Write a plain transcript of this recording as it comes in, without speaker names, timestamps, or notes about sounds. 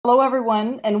Hello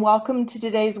everyone, and welcome to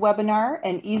today's webinar,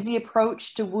 An Easy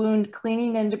Approach to Wound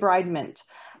Cleaning and Debridement,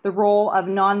 the role of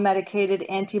non-medicated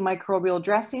antimicrobial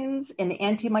dressings in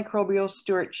antimicrobial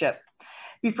stewardship.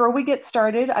 Before we get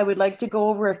started, I would like to go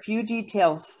over a few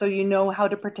details so you know how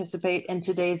to participate in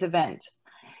today's event.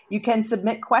 You can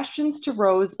submit questions to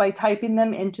Rose by typing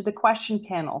them into the question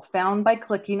panel found by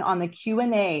clicking on the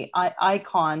Q&A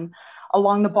icon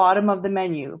along the bottom of the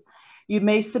menu. You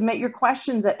may submit your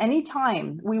questions at any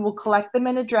time. We will collect them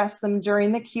and address them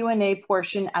during the Q&A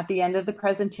portion at the end of the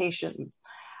presentation.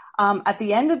 At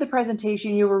the end of the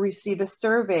presentation, you will receive a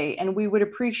survey, and we would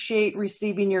appreciate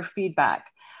receiving your feedback.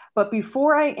 But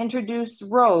before I introduce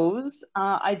Rose,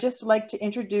 I'd just like to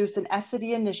introduce an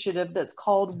Essity initiative that's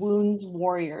called Wounds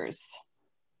Warriors.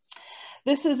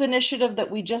 This is an initiative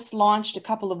that we just launched a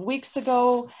couple of weeks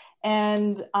ago,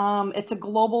 and it's a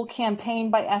global campaign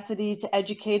by Essity to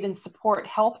educate and support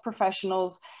health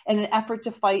professionals in an effort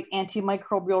to fight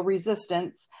antimicrobial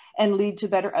resistance and lead to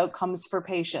better outcomes for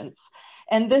patients.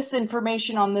 And this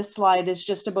information on this slide is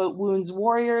just about Wounds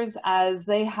Warriors, as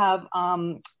they have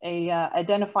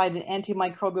identified an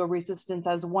antimicrobial resistance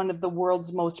as one of the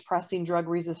world's most pressing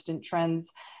drug-resistant trends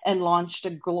and launched a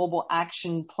global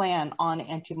action plan on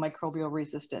antimicrobial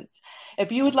resistance.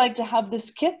 If you would like to have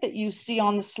this kit that you see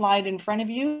on the slide in front of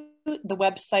you, the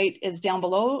website is down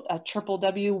below,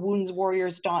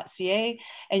 www.woundswarriors.ca,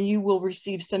 and you will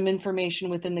receive some information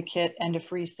within the kit and a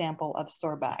free sample of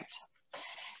Sorbact.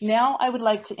 Now I would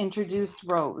like to introduce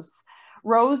Rose.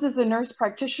 Rose is a nurse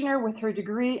practitioner with her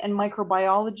degree in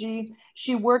microbiology.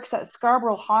 She works at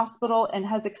Scarborough Hospital and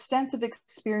has extensive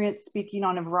experience speaking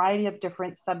on a variety of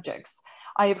different subjects.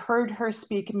 I have heard her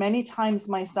speak many times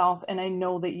myself, and I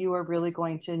know that you are really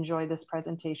going to enjoy this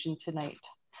presentation tonight.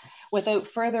 Without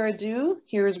further ado,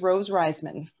 here's Rose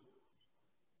Reisman.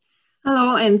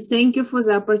 Hello, and thank you for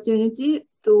the opportunity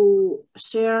to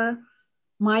share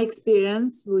my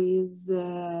experience with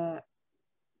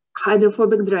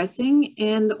hydrophobic dressing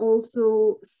and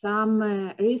also some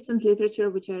recent literature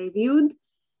which I reviewed.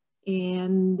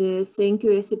 And thank you,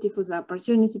 Essity, for the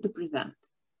opportunity to present.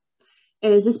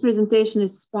 This presentation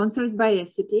is sponsored by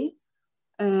Essity.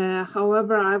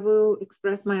 However, I will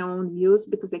express my own views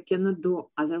because I cannot do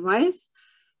otherwise.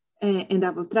 And I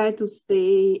will try to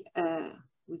stay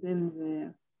within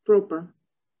the proper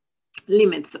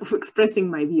limits of expressing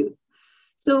my views.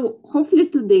 So hopefully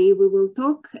today we will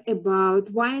talk about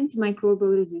why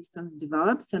antimicrobial resistance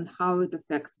develops and how it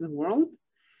affects the world.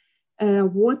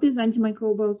 What is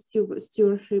antimicrobial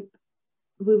stewardship?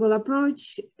 We will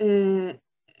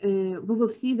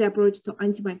see the approach to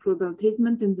antimicrobial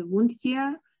treatment in the wound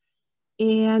care,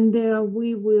 and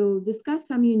we will discuss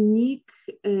some unique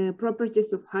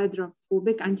properties of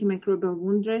hydrophobic antimicrobial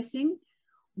wound dressing.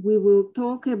 We will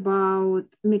talk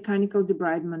about mechanical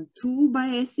debridement tool by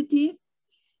Essity.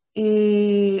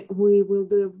 We will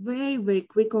do a very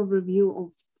quick overview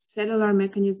of cellular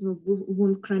mechanism of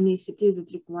wound chronicity that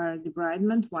require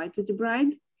debridement, why to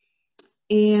debride,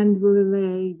 and we will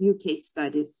review case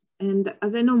studies. And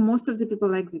as I know, most of the people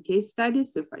like the case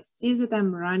studies, so if I see that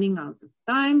I'm running out of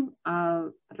time,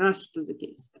 I'll rush to the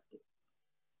case studies.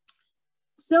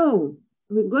 So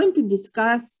we're going to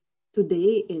discuss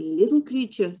today a little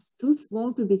creature too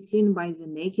small to be seen by the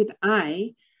naked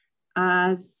eye,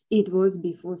 as it was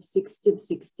before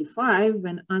 1665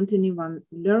 when Anthony van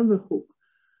Leeuwenhoek,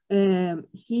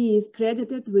 he is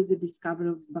credited with the discovery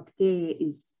of bacteria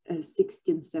is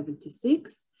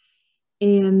 1676.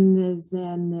 And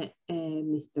then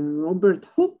Mr. Robert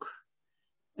Hooke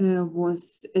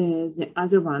was the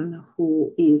other one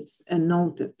who is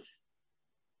noted.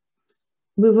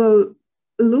 We will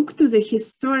look to the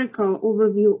historical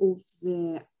overview of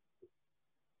the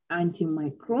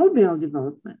antimicrobial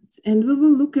developments, and we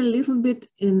will look a little bit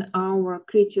in our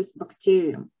creature's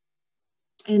bacterium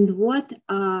and what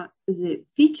are the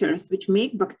features which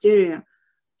make bacteria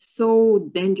so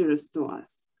dangerous to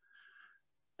us.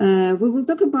 We will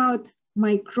talk about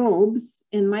microbes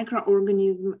and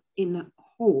microorganisms in a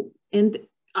whole, and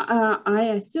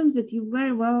I assume that you're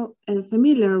very well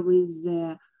familiar with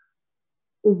the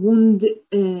wound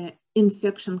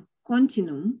infection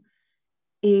continuum.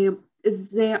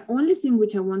 The only thing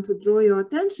which I want to draw your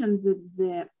attention is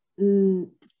that the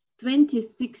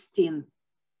 2016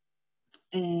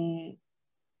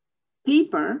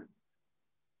 paper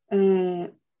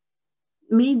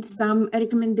made some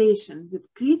recommendations that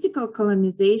critical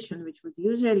colonization, which was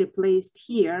usually placed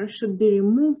here, should be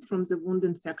removed from the wound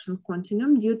infection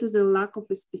continuum due to the lack of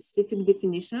a specific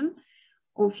definition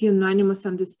of unanimous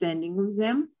understanding of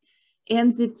them.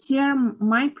 And the term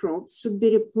microbes should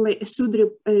replace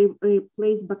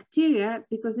bacteria,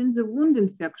 because in the wound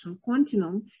infection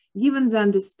continuum, given the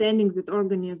understanding that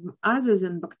organisms other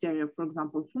than bacteria, for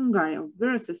example, fungi or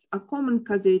viruses, are common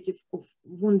causative of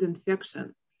wound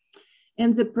infection,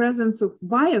 and the presence of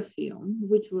biofilm,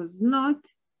 which was not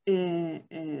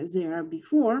there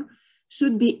before,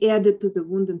 should be added to the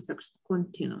wound infection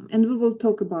continuum. And we will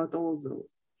talk about all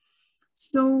those.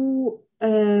 So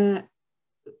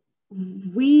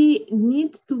we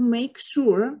need to make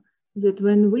sure that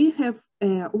when we have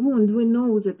a wound, we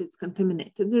know that it's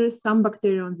contaminated. There is some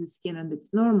bacteria on the skin and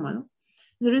it's normal.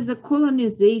 There is a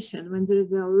colonization when there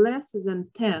is a less than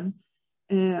 10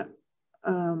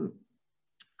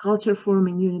 culture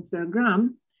forming unit per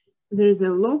gram. There is a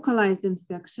localized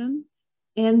infection,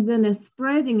 and then a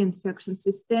spreading infection,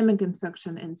 systemic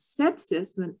infection, and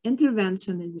sepsis when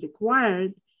intervention is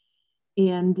required.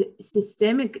 And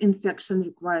systemic infection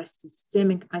requires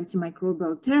systemic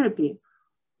antimicrobial therapy,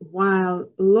 while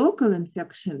local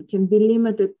infection can be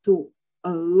limited to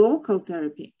a local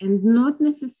therapy, and not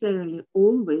necessarily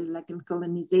always, like in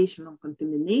colonization or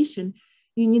contamination,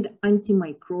 you need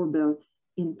antimicrobial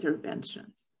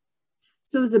interventions.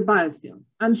 So the biofilm,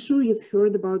 I'm sure you've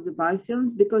heard about the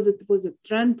biofilms because it was a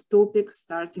trend topic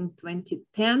starting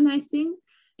 2010, I think,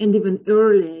 and even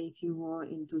earlier if you were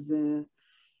into the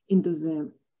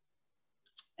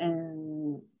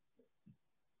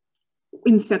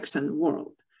infection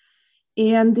world.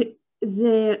 And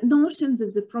the notion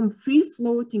that from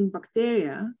free-floating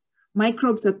bacteria,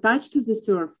 microbes attach to the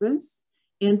surface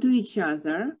and to each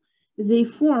other, they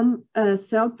form a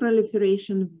cell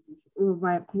proliferation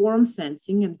via quorum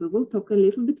sensing, and we will talk a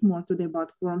little bit more today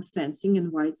about quorum sensing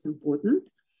and why it's important.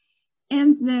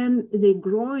 And then they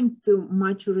grow into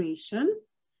maturation,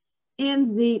 and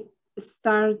they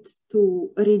start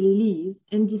to release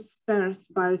and disperse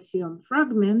biofilm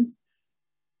fragments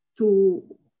to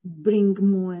bring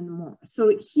more and more. So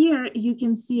here you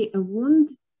can see a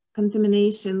wound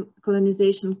contamination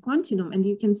colonization continuum, and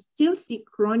you can still see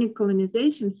chronic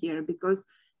colonization here because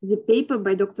the paper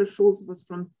by Dr. Schultz was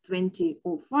from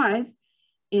 2005,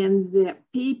 and the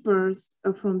papers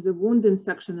from the wound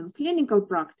infection and clinical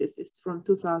practice is from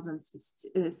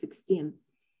 2016.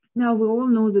 Now, we all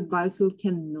know that biofilm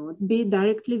cannot be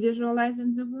directly visualized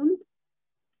in the wound,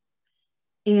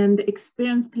 and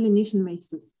experienced clinician may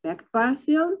suspect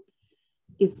biofilm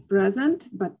is present,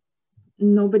 but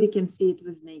nobody can see it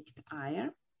with naked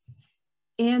eye.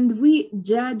 And we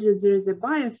judge that there is a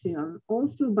biofilm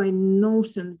also by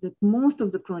notions that most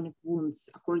of the chronic wounds,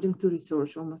 according to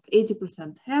research, almost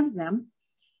 80% have them,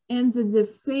 and that the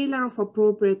failure of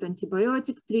appropriate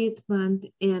antibiotic treatment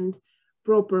and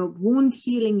proper wound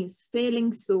healing is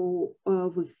failing. So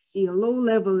we see a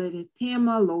low-level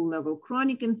erythema, low-level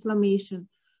chronic inflammation,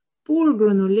 poor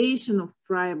granulation of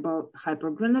friable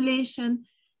hypergranulation,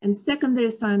 and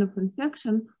secondary sign of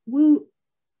infection will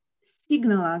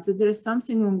signal us that there is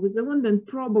something wrong with the wound and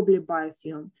probably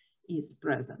biofilm is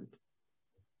present.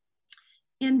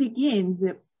 And again,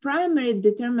 the primary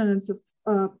determinants of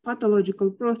pathological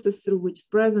process through which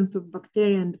presence of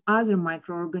bacteria and other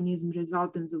microorganisms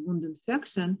result in the wound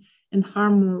infection and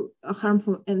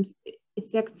harmful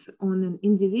effects on an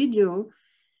individual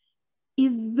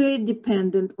is very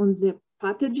dependent on the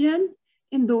pathogen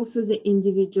and also the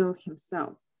individual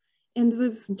himself. And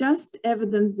we've just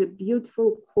evidenced the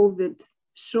beautiful COVID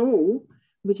show,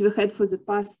 which we had for the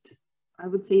past, I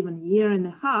would say, even year and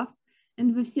a half.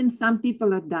 And we've seen some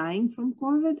people are dying from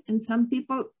COVID, and some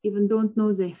people even don't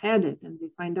know they had it, and they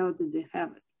find out that they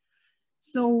have it.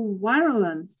 So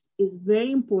virulence is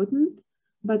very important,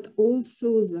 but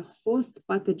also the host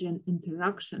pathogen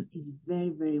interaction is very,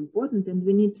 very important. And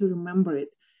we need to remember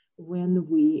it when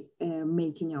we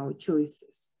making our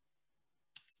choices.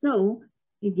 So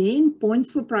again, points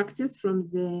for practice from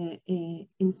the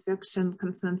infection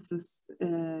consensus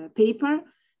paper.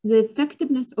 The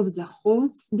effectiveness of the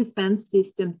host defense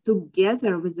system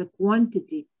together with the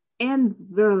quantity and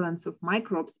virulence of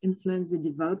microbes influence the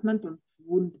development of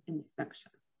wound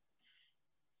infection.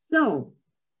 So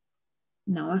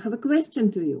now I have a question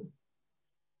to you.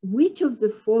 Which of the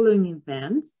following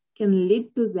events can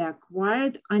lead to the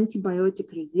acquired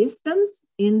antibiotic resistance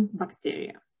in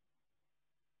bacteria?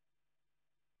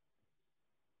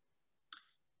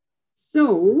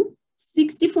 So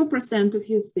 64% of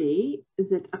you say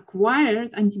that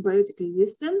acquired antibiotic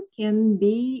resistance can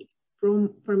be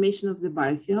from formation of the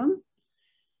biofilm,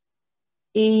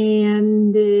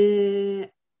 and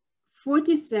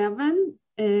 47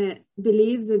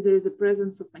 believe that there is a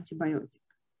presence of antibiotic.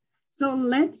 So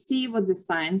let's see what the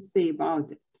science say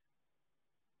about it.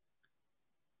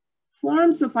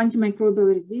 Forms of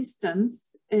antimicrobial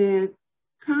resistance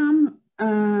come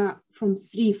from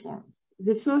three forms.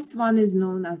 The first one is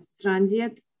known as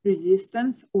transient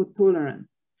resistance or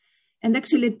tolerance. And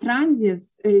actually, transient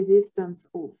resistance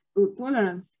or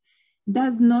tolerance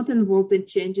does not involve a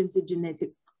change in the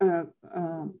genetic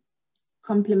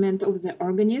complement of the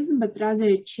organism, but rather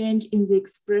a change in the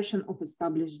expression of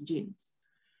established genes.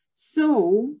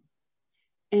 So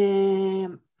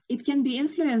it can be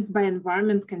influenced by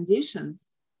environment conditions.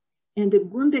 And a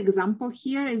good example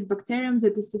here is bacterium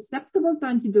that is susceptible to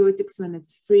antibiotics when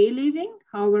it's free living.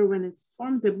 However, when it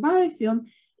forms a biofilm,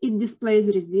 it displays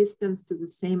resistance to the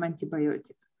same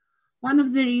antibiotic. One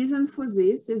of the reasons for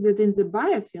this is that in the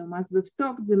biofilm, as we've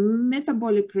talked, the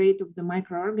metabolic rate of the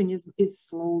microorganism is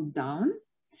slowed down.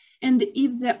 And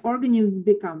if the organisms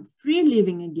become free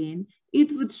living again,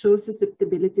 it would show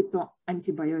susceptibility to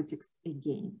antibiotics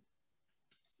again.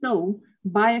 So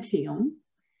biofilm,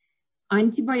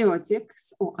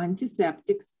 antibiotics or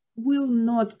antiseptics will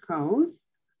not cause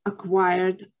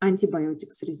acquired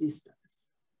antibiotics resistance.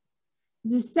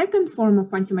 The second form of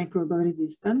antimicrobial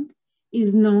resistance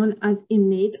is known as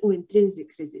innate or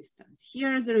intrinsic resistance.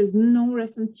 Here, there is no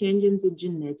recent change in the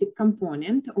genetic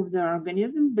component of the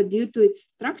organism, but due to its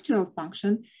structural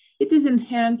function, it is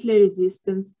inherently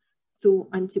resistant to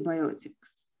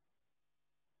antibiotics.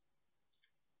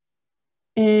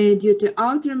 Due to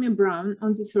outer membrane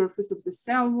on the surface of the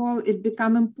cell wall, it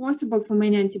becomes impossible for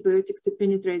many antibiotics to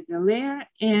penetrate the layer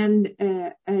and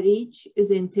reach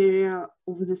the interior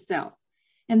of the cell.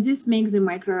 And this makes the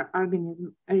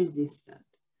microorganism resistant.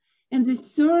 And the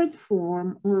third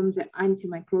form on the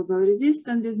antimicrobial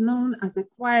resistance is known as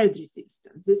acquired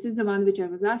resistance. This is the one which I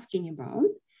was asking about.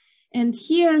 And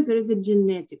here there is a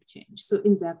genetic change. So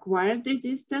in the acquired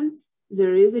resistance,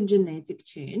 there is a genetic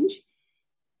change.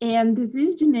 And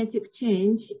this genetic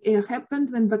change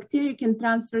happened when bacteria can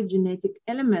transfer genetic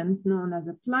element known as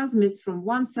a plasmids from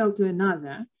one cell to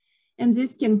another, and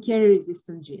this can carry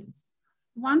resistant genes.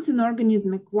 Once an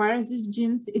organism acquires these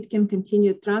genes, it can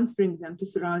continue transferring them to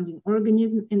surrounding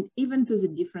organisms and even to the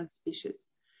different species.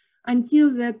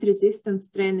 Until that resistant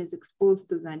strain is exposed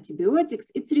to the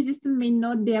antibiotics, its resistance may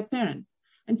not be apparent.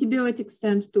 Antibiotics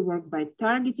tend to work by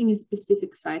targeting a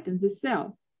specific site in the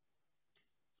cell.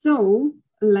 So,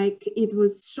 like it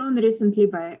was shown recently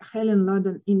by Helen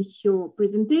Loudon in her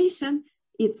presentation,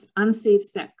 it's unsafe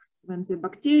sex when the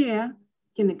bacteria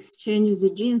can exchange the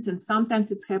genes, and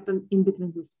sometimes it's happened in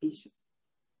between the species.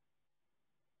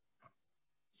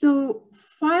 So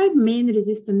 5 main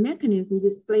resistant mechanisms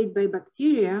displayed by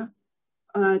bacteria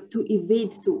to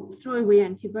evade to throw away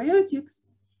antibiotics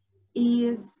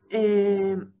is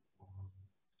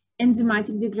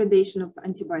enzymatic degradation of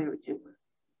antibiotic,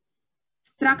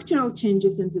 structural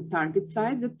changes in the target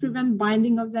site that prevent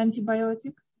binding of the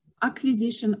antibiotics,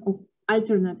 acquisition of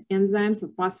alternate enzymes or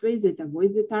pathways that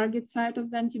avoid the target site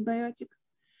of the antibiotics,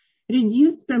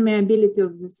 reduced permeability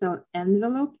of the cell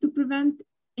envelope to prevent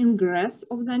ingress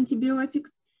of the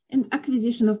antibiotics, and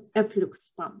acquisition of efflux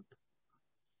pump.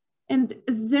 And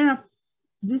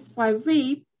these 5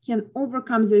 ways can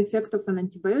overcome the effect of an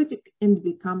antibiotic and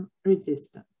become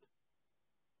resistant.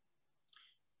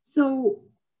 So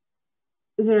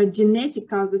there are genetic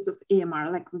causes of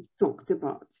AMR, like we've talked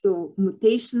about. So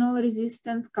mutational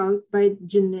resistance caused by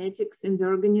genetics in the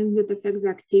organism that affect the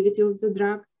activity of the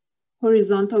drug,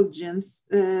 horizontal genes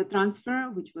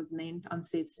transfer, which was named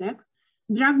unsafe sex,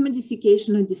 drug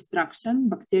modification or destruction,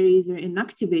 bacteria either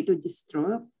inactivate or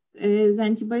destroy the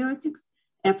antibiotics,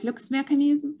 efflux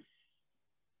mechanism,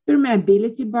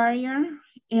 permeability barrier,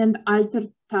 and altered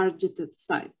targeted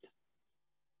site.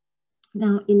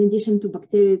 Now, in addition to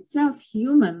bacteria itself,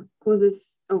 human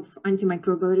causes of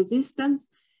antimicrobial resistance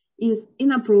is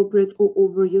inappropriate or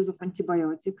overuse of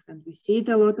antibiotics. And we see it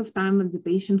a lot of time when the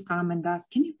patient comes and asks,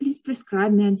 can you please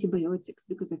prescribe me antibiotics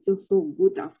because I feel so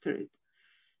good after it?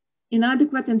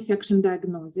 Inadequate infection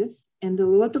diagnosis, and a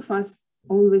lot of us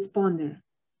always ponder,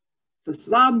 to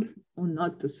swab or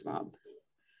not to swab.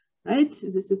 Right?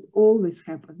 This is always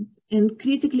happens. And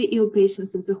critically ill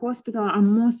patients in the hospital are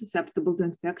more susceptible to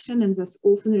infection and thus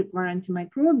often require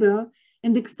antimicrobial,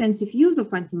 and extensive use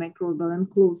of antimicrobial and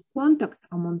close contact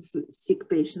among sick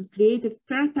patients create a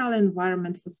fertile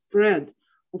environment for spread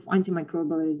of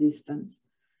antimicrobial resistance.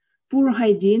 Poor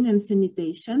hygiene and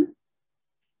sanitation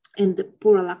and the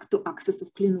poor lack to access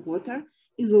of clean water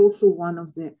is also one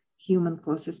of the human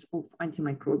causes of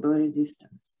antimicrobial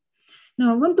resistance.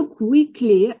 Now, I want to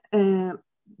quickly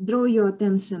draw your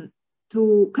attention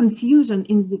to confusion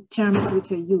in the terms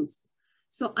which are used.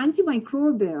 So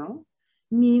antimicrobial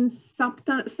means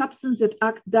substance that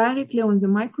act directly on the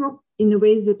in a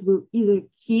way that will either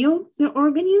kill the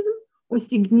organism or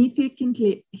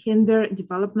significantly hinder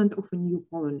development of new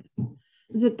colonies.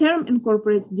 The term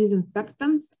incorporates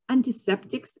disinfectants,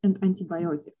 antiseptics, and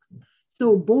antibiotics. So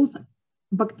both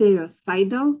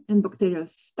bactericidal and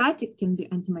bacteriostatic can be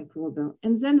antimicrobial.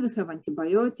 And then we have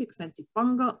antibiotics,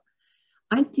 antifungal.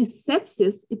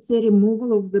 Antisepsis, it's a removal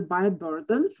of the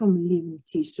bioburden from living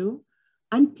tissue.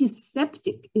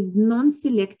 Antiseptic is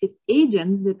non-selective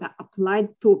agents that are applied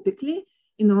topically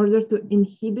in order to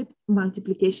inhibit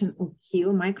multiplication or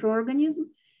kill microorganisms.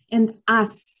 And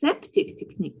aseptic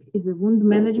technique is a wound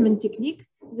management technique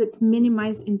that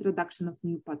minimizes introduction of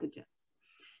new pathogens.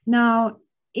 Now,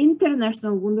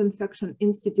 International Wound Infection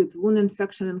Institute, Wound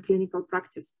Infection and Clinical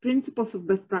Practice, Principles of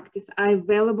Best Practice are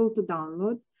available to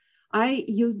download. I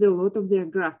used a lot of their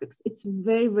graphics. It's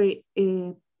very, very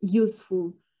useful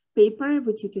paper,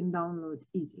 which you can download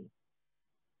easily.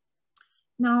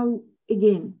 Now,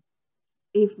 again,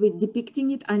 if we're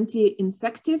depicting it,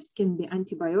 anti-infectives can be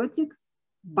antibiotics,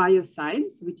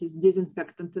 biocides, which is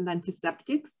disinfectant and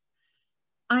antiseptics,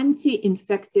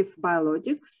 anti-infective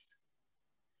biologics,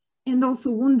 and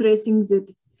also wound dressings that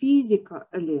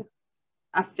physically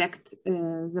affect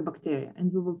the bacteria.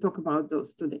 And we will talk about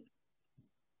those today.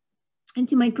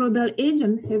 Antimicrobial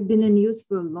agents have been in use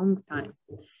for a long time.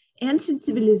 Ancient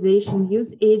civilization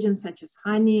used agents such as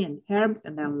honey and herbs,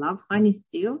 and I love honey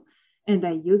still, and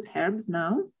I use herbs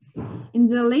now. In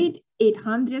the late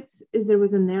 800s, there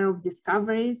was an era of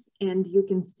discoveries, and you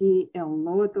can see a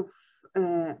lot of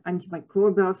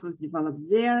antimicrobials was developed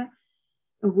there,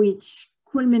 which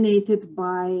culminated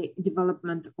by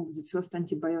development of the first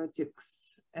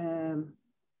antibiotics.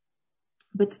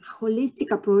 But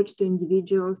holistic approach to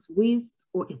individuals with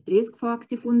or at risk for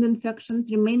active wound infections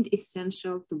remained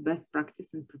essential to best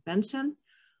practice in prevention,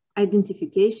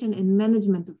 identification, and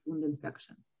management of wound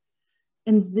infection.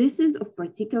 And this is of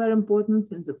particular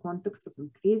importance in the context of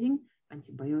increasing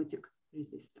antibiotic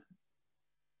resistance.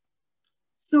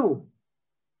 So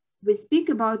we speak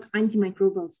about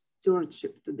antimicrobial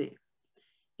stewardship today.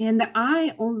 And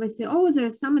I always say, oh, there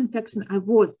is some infection. I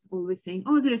was always saying,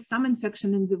 oh, there is some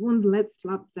infection in the wound. Let's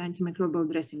slap the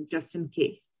antimicrobial dressing just in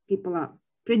case. People are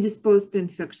predisposed to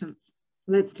infection.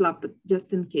 Let's slap it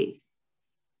just in case.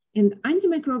 And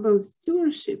antimicrobial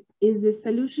stewardship is the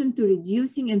solution to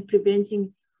reducing and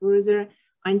preventing further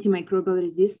antimicrobial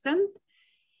resistance.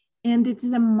 And it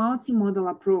is a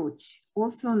multimodal approach,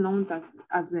 also known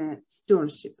as a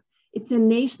stewardship. It's a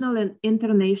national and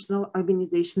international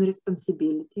organization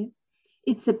responsibility.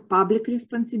 It's a public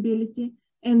responsibility,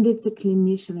 and it's a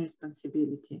clinician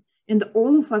responsibility. And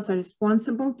all of us are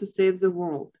responsible to save the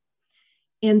world.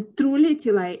 And truly,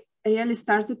 till I really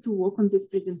started to work on this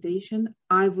presentation,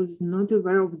 I was not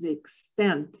aware of the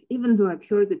extent, even though I've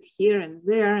heard it here and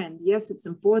there, and yes, it's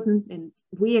important. And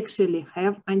we actually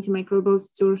have antimicrobial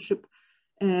stewardship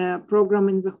program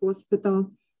in the hospital.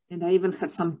 And I even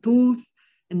have some tools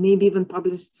and maybe even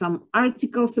published some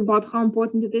articles about how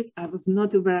important it is. I was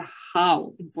not aware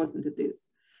how important it is.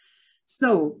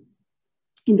 So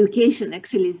education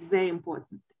actually is very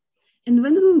important. And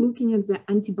when we're looking at the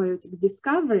antibiotic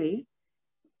discovery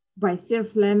by Sir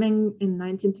Fleming in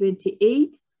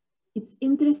 1928, it's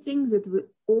interesting that we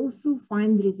also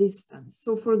find resistance.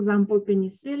 So for example,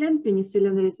 penicillin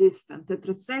resistant,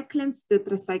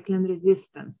 tetracycline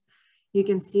resistance. You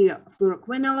can see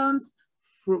fluoroquinolones,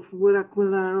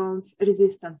 fluoroquinolones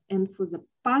resistance. And for the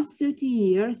past 30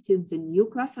 years, since the new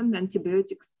class of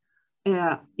antibiotics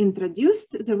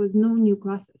introduced, there was no new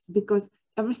classes because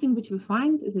everything which we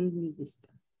find, there is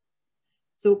resistance.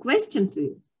 So question to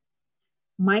you,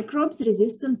 microbes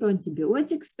resistant to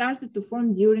antibiotics started to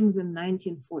form during the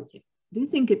 1940s. Do you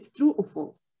think it's true or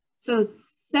false? So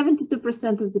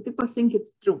 72% of the people think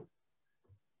it's true.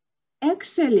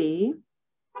 Actually,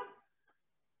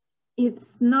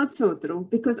 it's not so true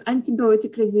because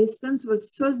antibiotic resistance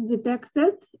was first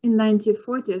detected in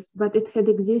 1940s, but it had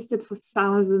existed for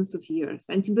thousands of years.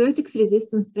 Antibiotics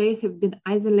resistance rates have been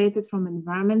isolated from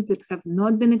environments that have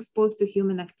not been exposed to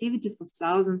human activity for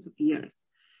thousands of years.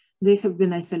 They have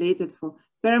been isolated for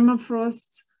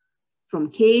permafrost, from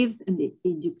caves and the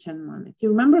Egyptian mummies. You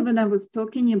remember when I was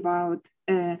talking about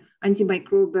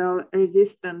antimicrobial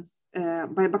resistance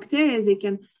by bacteria, they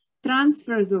can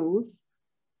transfer those,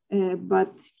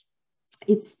 but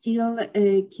it still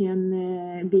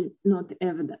can be not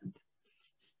evident.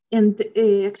 And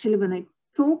actually, when I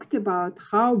talked about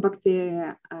how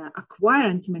bacteria acquire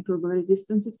antimicrobial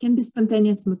resistance, it can be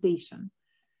spontaneous mutation.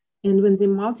 And when they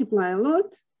multiply a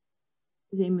lot,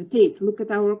 they mutate. Look at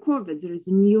our COVID. There is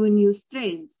new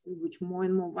strains, which more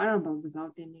and more variable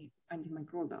without any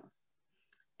antimicrobials.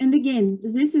 And again,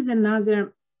 this is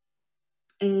another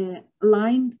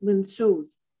line when it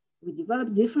shows we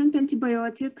develop different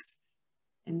antibiotics,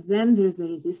 and then there's a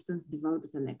resistance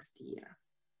developed the next year.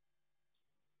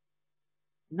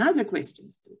 Another question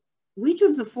too. Which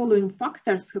of the following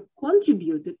factors have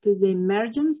contributed to the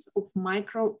emergence of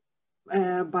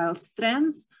microbial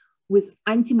strains with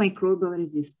antimicrobial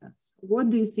resistance? What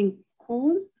do you think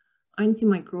causes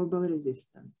antimicrobial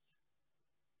resistance?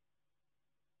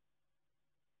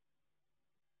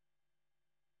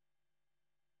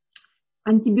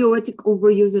 Antibiotic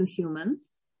overuse in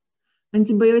humans,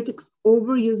 antibiotics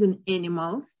overuse in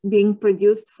animals being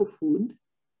produced for food,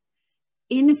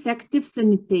 ineffective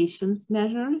sanitation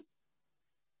measures,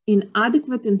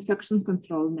 inadequate infection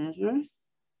control measures,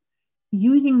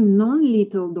 using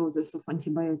non-lethal doses of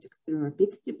antibiotic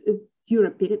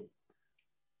therapeutically,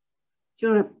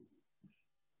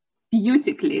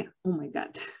 oh my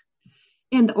God,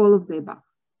 and all of the above.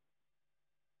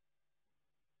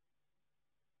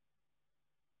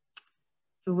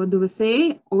 So what do we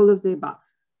say? All of the above.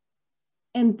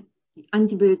 And the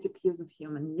antibiotic use of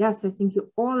humans. Yes, I think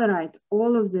you're all right,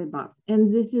 all of the above. And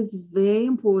this is very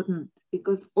important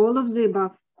because all of the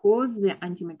above cause the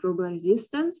antimicrobial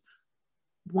resistance.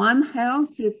 One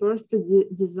Health refers to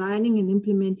designing and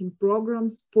implementing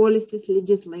programs, policies,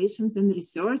 legislations, and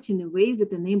research in a way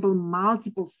that enable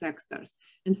multiple sectors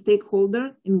and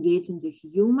stakeholders engaged in the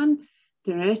human,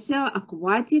 terrestrial,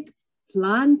 aquatic,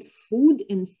 plant, food,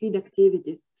 and feed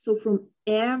activities. So from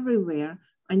everywhere,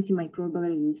 antimicrobial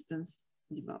resistance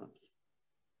develops.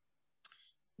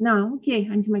 Now, okay,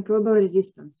 antimicrobial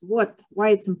resistance. Why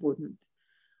it's important?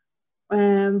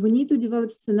 We need to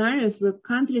develop scenarios where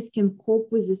countries can cope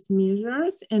with these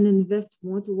measures and invest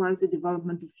more towards the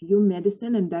development of new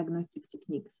medicine and diagnostic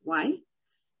techniques. Why?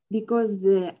 Because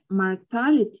the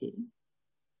mortality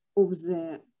of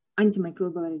the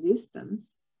antimicrobial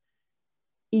resistance,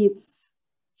 it's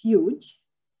huge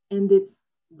and it's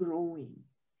growing.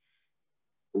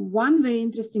 One very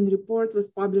interesting report was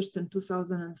published in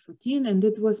 2014, and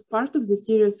it was part of the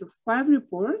series of 5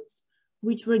 reports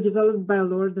which were developed by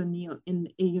Lord O'Neill in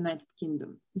the United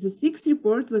Kingdom. The 6th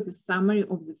report was a summary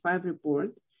of the 5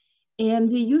 reports, and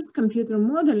they used computer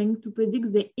modeling to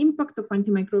predict the impact of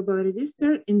antimicrobial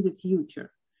resistance in the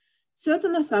future.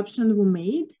 Certain assumptions were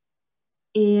made,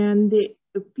 and the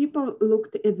people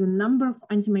looked at the number of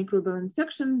antimicrobial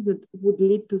infections that would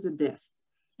lead to the death.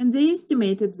 And they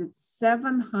estimated that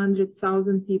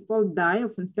 700,000 people die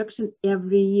of infection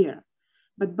every year.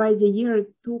 But by the year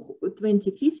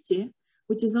 2050,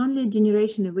 which is only a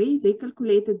generation away, they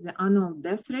calculated the annual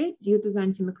death rate due to the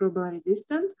antimicrobial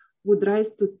resistance would rise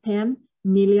to 10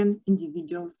 million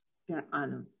individuals per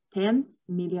annum. 10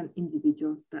 million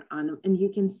individuals per annum. And you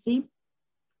can see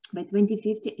by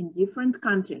 2050 in different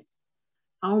countries,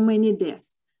 how many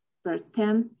deaths per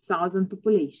 10,000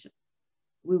 population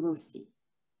we will see.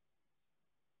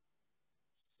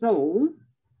 So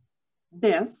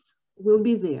death will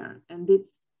be there, and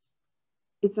it's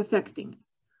affecting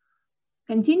us.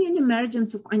 Continued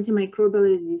emergence of antimicrobial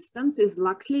resistance is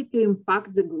likely to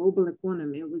impact the global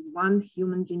economy with 1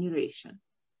 human generation.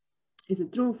 Is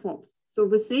it true or false? So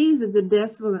we say that the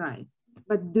death will rise,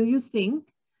 but do you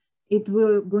think it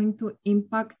will going to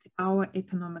impact our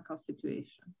economical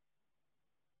situation?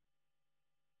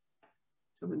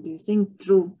 So what do you think?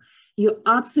 True. You're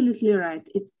absolutely right.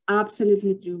 It's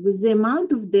absolutely true. With the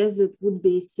amount of death, it would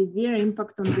be a severe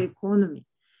impact on the economy.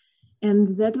 And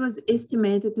that was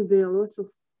estimated to be a loss of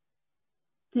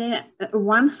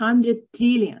 100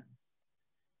 trillion.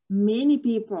 Many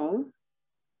people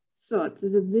thought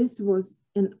that this was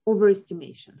an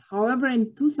overestimation. However,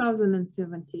 in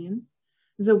 2017,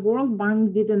 the World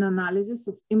Bank did an analysis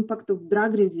of impact of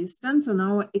drug resistance on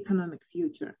our economic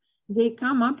future. They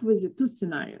come up with 2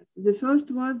 scenarios. The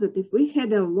first was that if we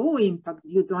had a low impact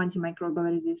due to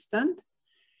antimicrobial resistance,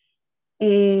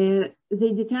 they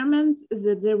determined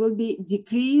that there will be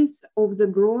decrease of the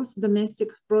gross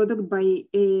domestic product by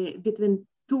between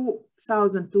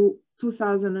 2000 to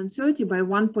 2030 by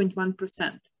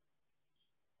 1.1%.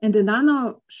 And the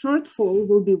annual shortfall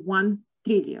will be 1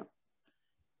 trillion.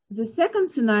 The second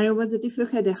scenario was that if we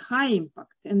had a high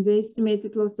impact and the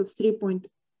estimated loss of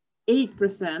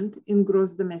 3.8% in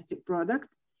gross domestic product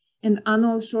and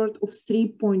annual short of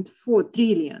 3.4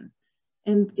 trillion.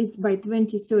 And it's by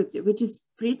 2030, which is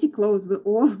pretty close. We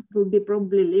all will be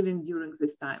probably living during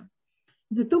this time.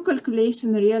 The 2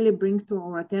 calculations really bring to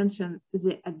our attention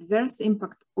the adverse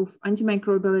impact of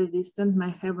antimicrobial resistance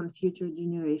might have on future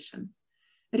generations.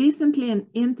 Recently, an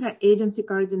intra-agency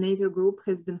coordinator group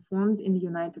has been formed in the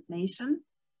United Nations,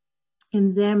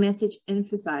 and their message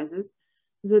emphasizes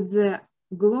that the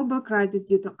global crisis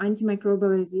due to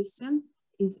antimicrobial resistance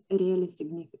is really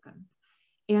significant.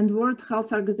 And World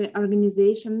Health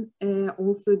Organization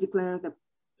also declared a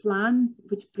plan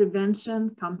which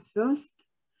prevention comes first.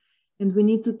 And we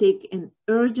need to take an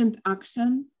urgent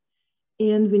action,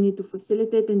 and we need to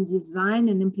facilitate and design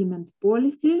and implement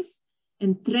policies,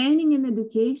 and training and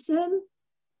education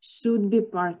should be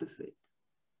part of it.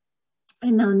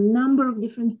 And a number of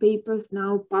different papers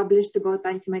now published about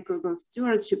antimicrobial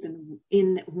stewardship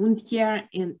in wound care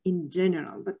and in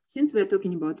general. But since we're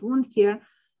talking about wound care,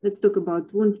 let's talk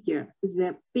about wound care.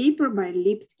 The paper by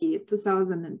Lipsky,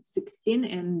 2016,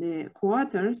 and the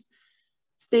co-authors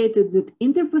stated that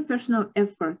interprofessional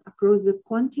effort across the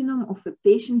continuum of a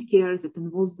patient care that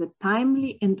involves the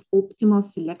timely and optimal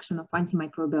selection of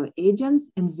antimicrobial agents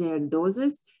and their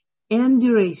doses and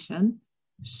duration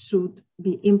should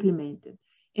be implemented.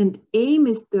 And aim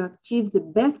is to achieve the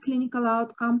best clinical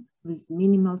outcome with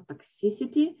minimal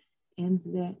toxicity in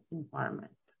the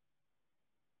environment.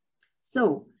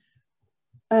 So,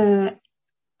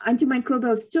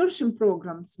 antimicrobial stewardship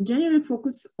programs generally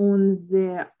focus on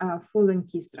the following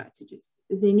key strategies.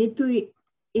 They need to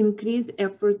increase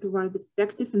effort toward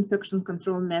effective infection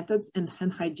control methods and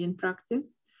hand hygiene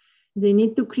practice. They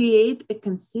need to create a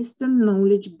consistent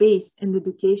knowledge base and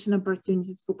education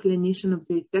opportunities for clinicians of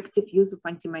the effective use of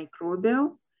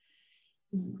antimicrobial.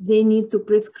 They need to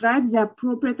prescribe the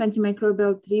appropriate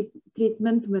antimicrobial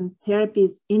treatment when therapy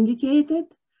is indicated,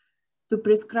 to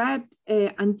prescribe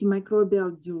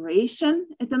antimicrobial duration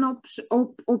at an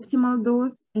optimal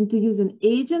dose, and to use an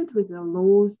agent with the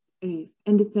lowest risk.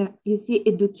 And it's you see,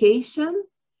 education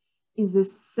is the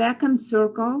second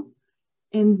circle.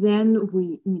 And then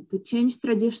we need to change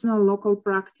traditional local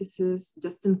practices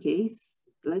just in case.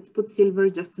 Let's put silver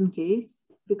just in case,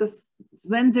 because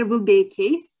when there will be a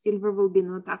case, silver will be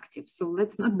not active. So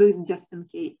let's not do it just in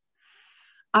case.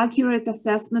 Accurate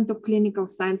assessment of clinical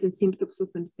signs and symptoms of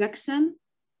infection,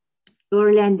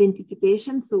 early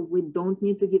identification. So we don't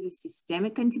need to give a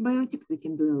systemic antibiotics. We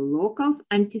can do a local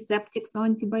antiseptics or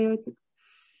antibiotics.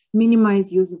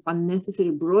 Minimize use of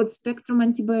unnecessary broad spectrum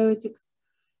antibiotics.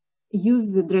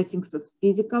 Use the dressings of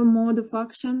physical mode of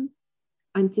action,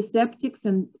 antiseptics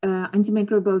and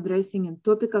antimicrobial dressing and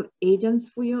topical agents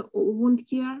for your wound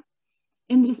care,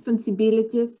 and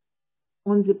responsibilities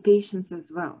on the patients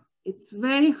as well. It's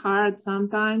very hard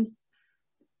sometimes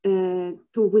to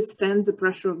withstand the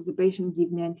pressure of the patient,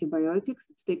 give me antibiotics.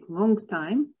 It takes a long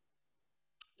time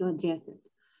to address it.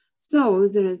 So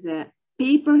there is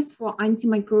papers for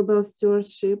antimicrobial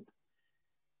stewardship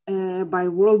by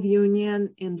World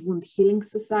Union and wound healing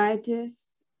societies.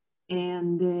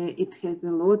 And it has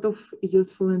a lot of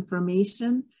useful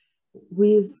information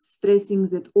with stressing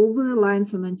that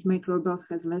over-reliance on antimicrobials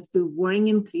has led to a worrying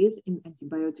increase in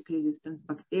antibiotic resistance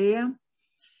bacteria.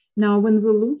 Now, when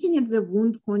we're looking at the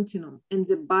wound continuum and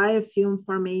the biofilm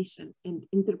formation and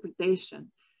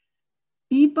interpretation,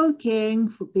 people caring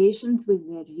for patients with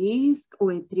a risk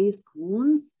or at-risk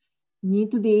wounds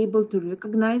need to be able to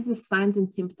recognize the signs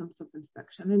and symptoms of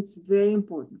infection. It's very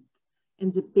important.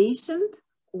 And the patient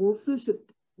also should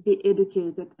be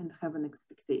educated and have an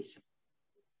expectation.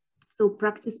 So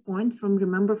practice point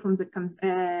remember from the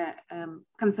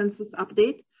consensus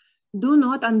update, do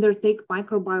not undertake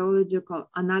microbiological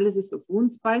analysis of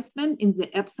wound specimen in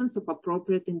the absence of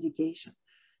appropriate indication.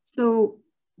 So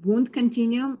wound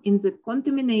continuum in the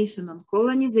contamination and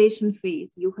colonization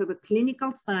phase, you have a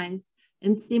clinical signs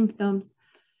and symptoms.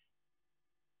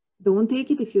 Don't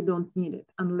take it if you don't need it,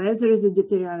 unless there is a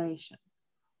deterioration.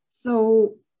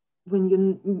 So when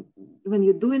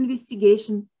you do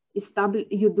investigation,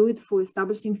 you do it for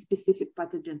establishing specific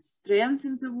pathogen strains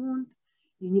in the wound.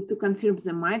 You need to confirm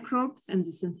the microbes and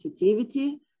the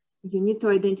sensitivity. You need to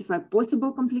identify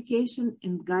possible complication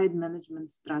and guide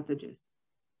management strategies.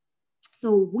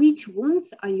 So which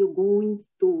wounds are you going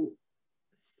to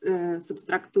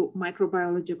subtract to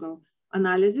microbiological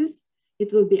analysis?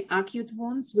 It will be acute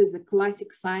wounds with the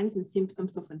classic signs and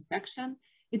symptoms of infection.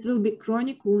 It will be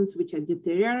chronic wounds which are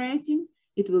deteriorating.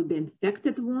 It will be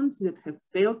infected wounds that have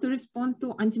failed to respond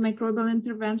to antimicrobial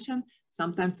intervention.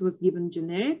 Sometimes was given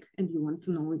generic and you want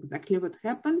to know exactly what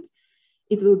happened.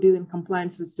 It will be in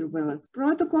compliance with surveillance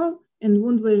protocol, and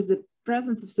wound where the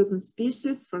presence of certain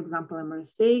species, for example,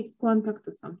 MRSA contact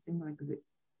or something like this.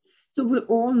 So we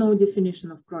all know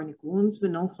definition of chronic wounds. We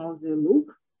know how they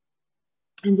look,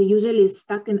 and they usually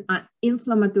stuck in an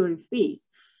inflammatory phase.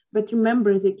 But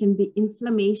remember, there can be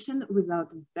inflammation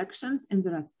without infections, and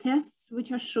there are tests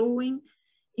which are showing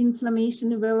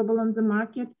inflammation available on the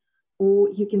market, or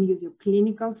you can use your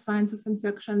clinical signs of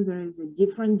infection. There is a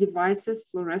different devices,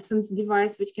 fluorescence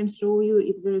device, which can show you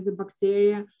if there is a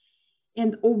bacteria.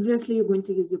 And obviously you're going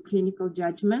to use your clinical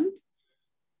judgment.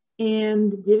 And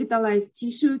devitalized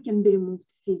tissue can be removed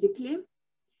physically.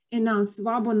 And now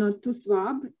swab or not to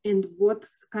swab, and what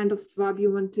kind of swab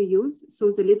you want to use. So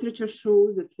the literature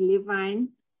shows that Levine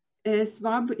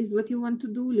swab is what you want to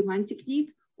do, Levine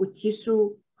technique, or tissue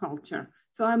culture.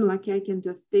 So I'm lucky I can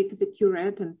just take the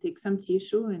curette and take some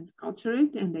tissue and culture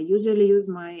it. And I usually use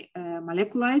my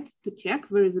moleculite to check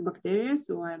where is the bacteria.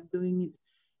 So I'm doing it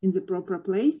in the proper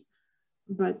place.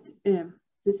 But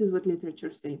this is what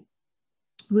literature say.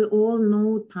 We all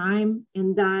know time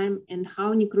and dime and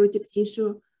how necrotic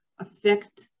tissue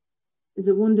affect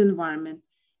the wound environment.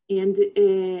 And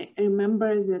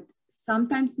remember that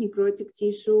sometimes necrotic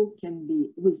tissue can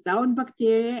be without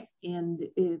bacteria and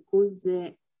cause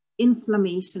the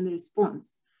inflammation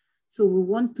response. So we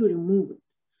want to remove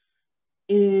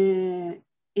it.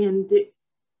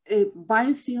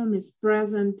 Biofilm is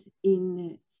present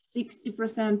in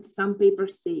 60%, some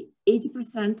papers say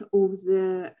 80% of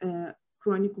the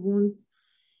chronic wounds.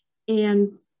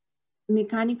 And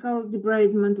mechanical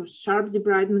debridement or sharp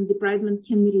debridement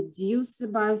can reduce the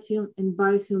biofilm, and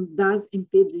biofilm does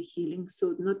impede the healing.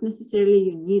 So not necessarily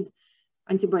you need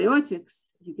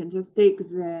antibiotics. You can just take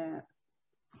the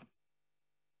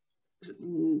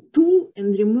tool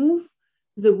and remove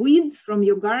the weeds from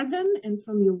your garden and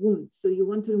from your wound. So you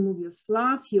want to remove your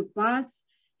slough, your pus,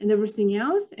 and everything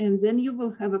else, and then you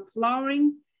will have a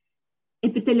flowering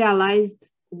epithelialized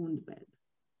wound bed.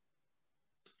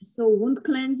 So wound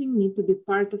cleansing need to be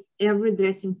part of every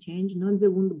dressing change, not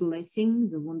the wound blessing,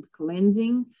 the wound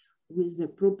cleansing with the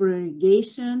proper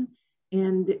irrigation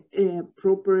and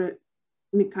proper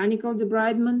mechanical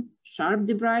debridement, sharp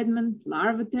debridement,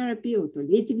 larva therapy,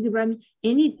 autolytic debridement,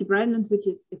 any debridement which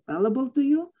is available to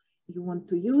you, you want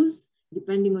to use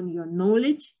depending on your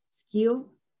knowledge, skill,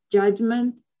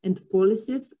 judgment, and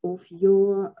policies of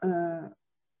your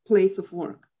place of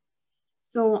work.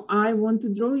 So I want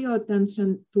to draw your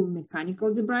attention to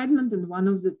mechanical debridement, and one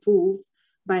of the tools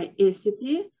by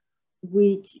Essity,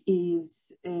 which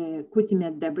is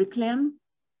Cutimed debridement.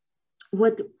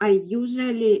 What I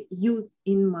usually use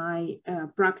in my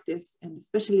practice, and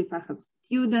especially if I have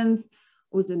students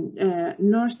or the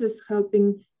nurses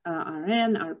helping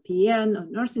RN, RPN, or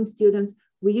nursing students,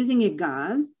 we're using a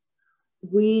gauze,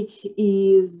 which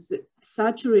is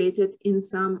saturated in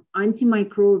some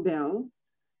antimicrobial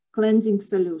cleansing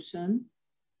solution.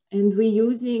 And we're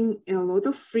using a lot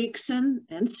of friction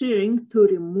and shearing to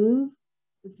remove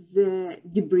the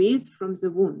debris from the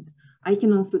wound. I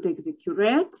can also take the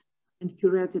curette and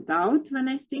curette it out when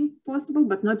I think possible,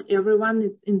 but not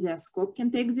everyone in their scope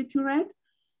can take the curette.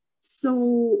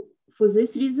 So for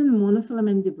this reason,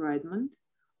 monofilament debridement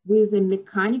with a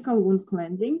mechanical wound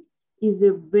cleansing is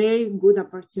a very good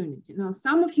opportunity. Now,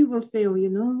 some of you will say, oh, you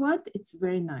know what? It's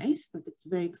very nice, but it's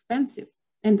very expensive.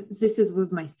 And this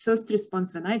was my first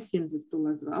response when I've seen this tool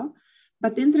as well.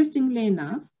 But interestingly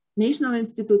enough, National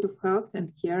Institute of Health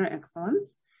and Care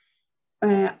Excellence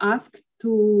asked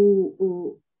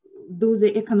to do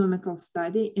the economical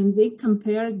study, and they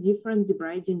compare different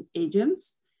debriding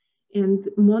agents, and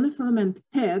monofilament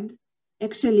pad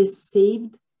actually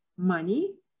saved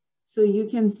money. So you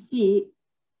can see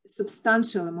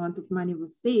substantial amount of money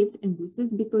was saved, and this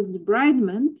is because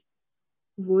debridement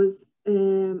was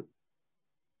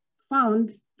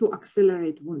found to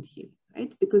accelerate wound healing,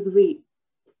 right? Because we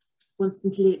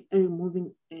constantly are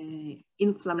removing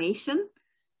inflammation.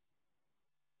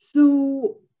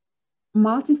 So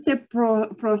multi-step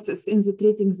process in the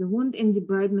treating the wound, and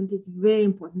debridement is very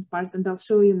important part, and I'll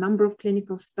show you a number of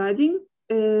clinical studying,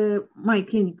 my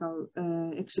clinical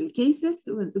actually cases,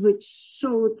 which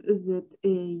showed that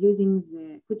using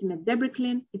the Cutimed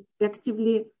debridement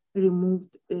effectively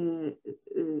removed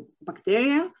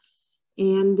bacteria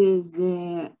and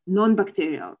the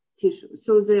non-bacterial tissue.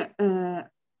 So the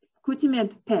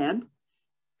Cutimed pad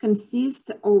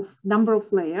consists of number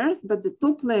of layers, but the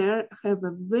top layer have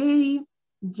a very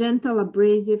gentle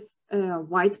abrasive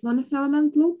white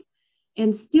monofilament loop,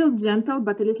 and still gentle,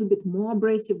 but a little bit more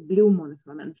abrasive blue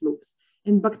monofilament loops.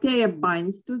 And bacteria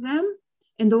binds to them,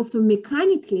 and also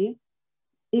mechanically,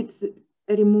 it's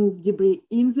remove debris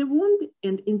in the wound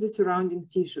and in the surrounding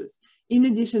tissues. In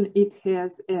addition, it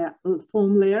has a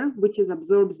foam layer, which is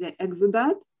absorbs the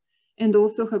exudate, and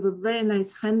also have a very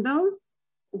nice handle,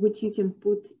 which you can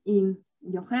put in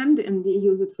your hand and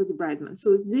use it for debridement.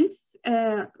 So this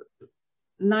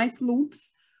nice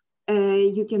loops,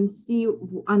 you can see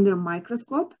under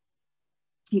microscope.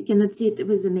 You cannot see it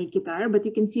with the naked eye, but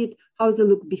you can see it how they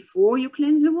look before you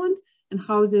cleanse the wound and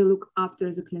how they look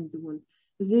after the cleanse wound.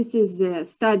 This is a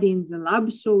study in the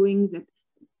lab showing that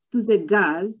to the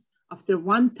gauze, after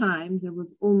one time, there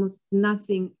was almost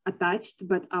nothing attached,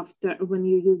 but after when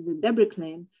you use the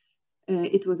debridement,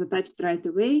 it was attached right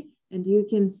away. And you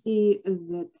can see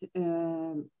that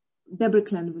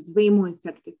debridement was way more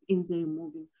effective in the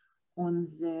removing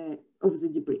of the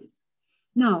debris.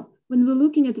 Now, when we're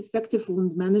looking at effective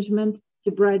wound management,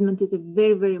 debridement is a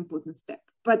very, very important step.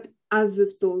 But as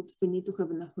we've told, we need to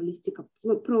have a holistic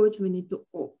approach. We need to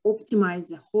optimize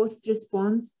the host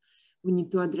response. We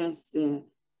need to address the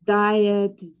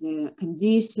diet, the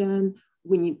condition.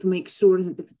 We need to make sure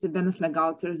that if it's a venous leg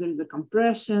ulcer, there is a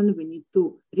compression. We need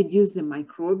to reduce the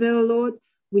microbial load.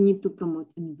 We need to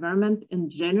promote environment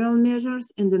and general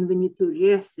measures. And then we need to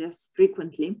reassess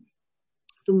frequently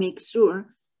to make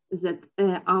sure that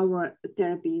our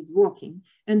therapy is working.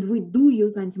 And we do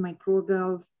use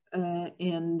antimicrobials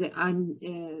in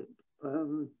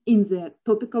the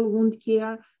topical wound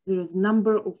care. There is a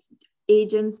number of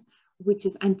agents, which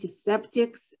is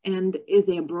antiseptics, and is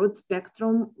a broad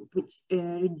spectrum, which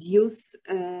reduce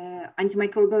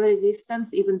antimicrobial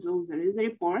resistance, even though there is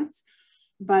reports.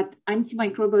 But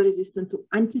antimicrobial resistance to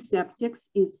antiseptics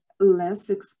is less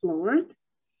explored.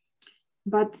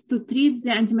 But to treat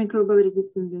the antimicrobial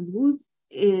resistant wounds,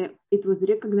 it was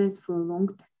recognized for a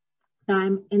long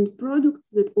time, and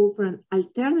products that offer an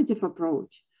alternative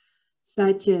approach,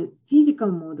 such as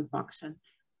physical mode of action,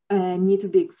 need to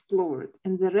be explored.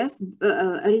 And the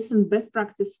recent best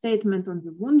practice statement on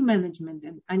the wound management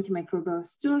and antimicrobial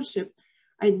stewardship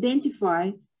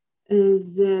identify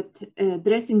that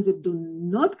dressings that do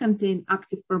not contain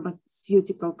active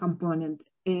pharmaceutical component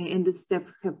and instead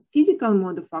have physical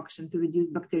mode of action to reduce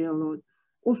bacterial load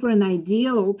offer an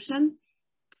ideal option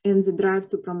in the drive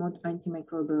to promote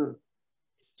antimicrobial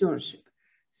stewardship.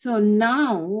 So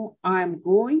now I'm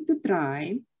going to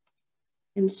try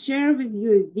and share with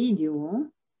you a video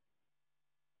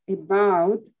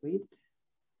about,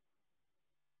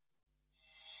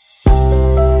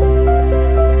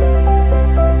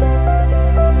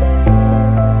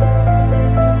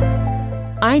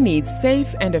 I need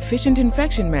safe and efficient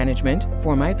infection management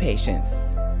for my patients.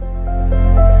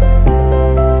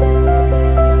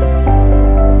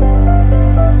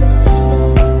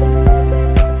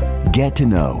 Get to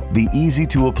know the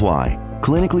easy-to-apply,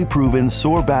 clinically proven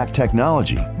Sorbact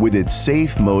technology with its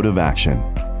safe mode of action.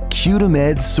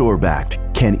 Cutamed Sorbact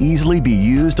can easily be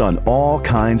used on all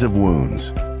kinds of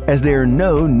wounds, as there are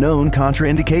no known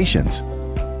contraindications.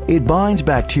 It binds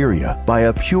bacteria by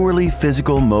a purely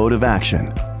physical mode of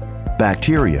action.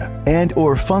 Bacteria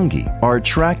and/or fungi are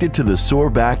attracted to the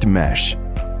Sorbact mesh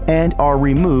and are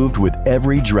removed with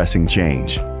every dressing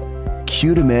change.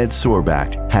 Cutamed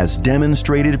Sorbact has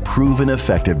demonstrated proven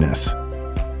effectiveness.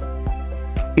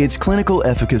 Its clinical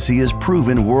efficacy is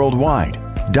proven worldwide,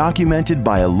 documented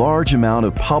by a large amount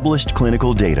of published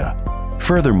clinical data.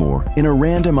 Furthermore, in a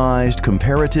randomized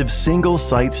comparative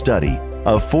single-site study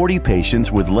of 40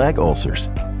 patients with leg ulcers,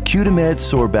 Cutamed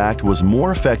Sorbact was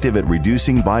more effective at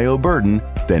reducing bioburden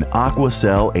than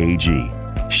Aquacel AG,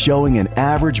 showing an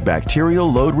average bacterial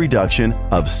load reduction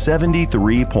of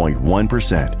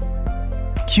 73.1%.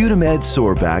 Cutamed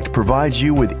Sorbact provides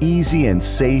you with easy and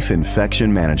safe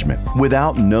infection management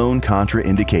without known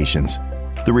contraindications.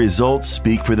 The results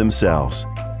speak for themselves.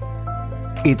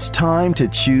 It's time to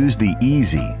choose the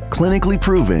easy, clinically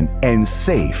proven, and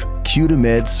safe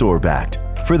Cutamed Sorbact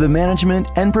for the management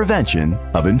and prevention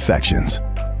of infections.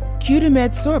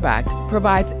 Cutamed Sorbact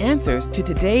provides answers to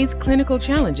today's clinical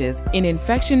challenges in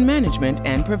infection management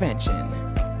and prevention.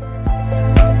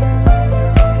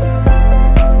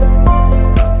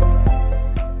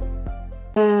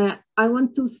 I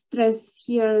want to stress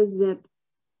here that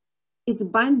it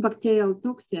binds bacterial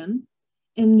toxin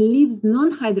and leaves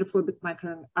non-hydrophobic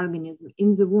microorganisms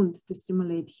in the wound to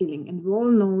stimulate healing. And we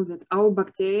all know that our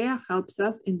bacteria helps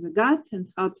us in the gut and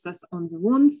helps us on the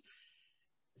wounds.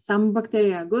 Some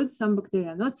bacteria are good, some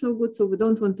bacteria are not so good, so we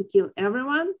don't want to kill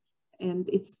everyone. And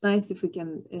it's nice if we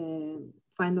can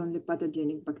find only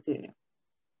pathogenic bacteria.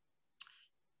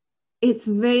 It's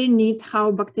very neat how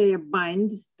bacteria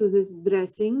bind to this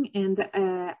dressing, and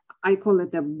I call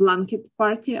it a blanket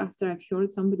party after I've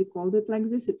heard somebody called it like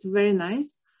this. It's very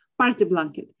nice, party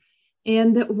blanket.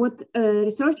 And what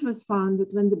research was found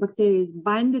that when the bacteria is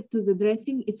binded to the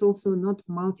dressing, it's also not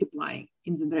multiplying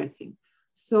in the dressing.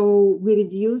 So we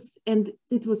reduce, and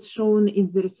it was shown in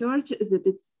the research that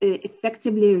it's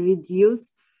effectively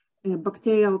reduce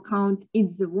bacterial count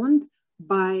in the wound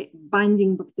by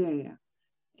binding bacteria.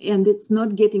 And it's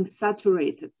not getting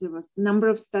saturated. There was a number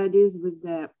of studies with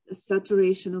the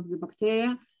saturation of the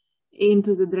bacteria,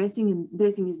 into the dressing, and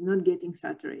dressing is not getting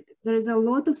saturated. There is a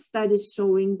lot of studies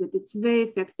showing that it's very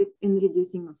effective in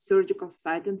reducing of surgical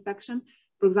site infection,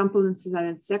 for example, in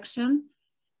cesarean section.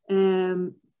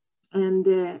 There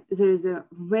is a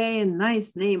very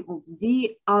nice name of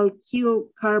D-alkyl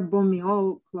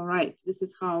carbomiol chloride. This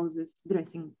is how this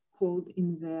dressing called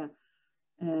in the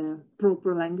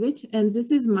proper language. And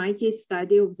this is my case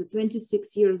study of the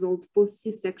 26 years old post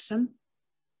C-section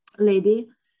lady,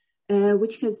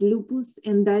 which has lupus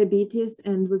and diabetes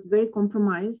and was very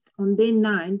compromised. On day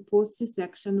 9 post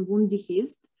C-section, wound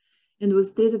dehisced and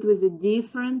was treated with a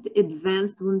different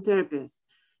advanced wound therapies,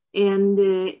 and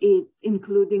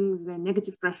including the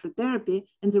negative pressure therapy,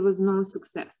 and there was no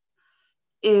success.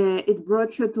 It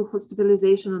brought her to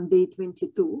hospitalization on day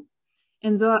 22.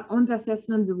 And so on the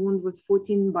assessment, the wound was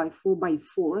 14 by 4 by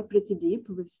 4, pretty deep,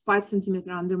 with 5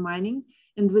 centimeter undermining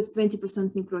and with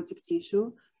 20% necrotic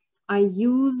tissue. I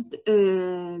used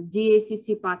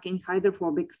DACC packing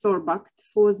hydrophobic Sorbact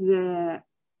for the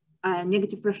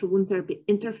negative pressure wound therapy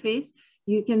interface.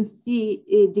 You can see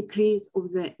a decrease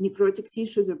of the necrotic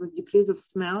tissue. There was decrease of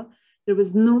smell. There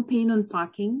was no pain on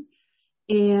packing,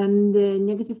 and the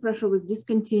negative pressure was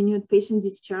discontinued, patient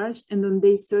discharged, and on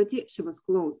day 30, she was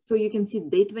closed. So you can see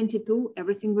day 22,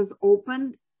 everything was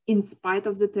opened in spite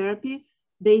of the therapy.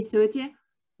 Day 30,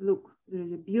 look, there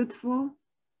is a beautiful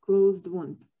closed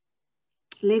wound.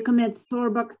 Lacomed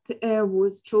Sorbact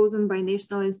was chosen by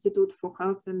National Institute for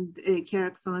Health and Care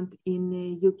Excellence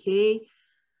in UK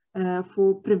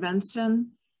for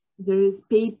prevention. There is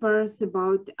papers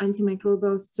about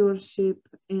antimicrobial stewardship,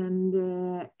 and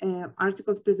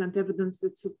articles present evidence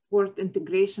that support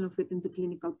integration of it in the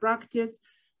clinical practice.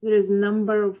 There is a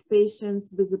number of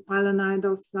patients with a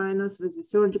pilonidal sinus with a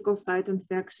surgical site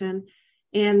infection,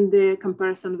 and the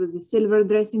comparison with the silver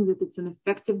dressing, that it's an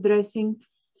effective dressing.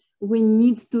 We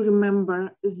need to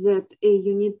remember that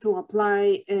you need to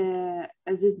apply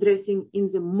this dressing in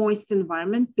the moist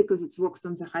environment because it works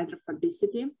on the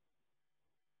hydrophobicity.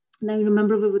 Now,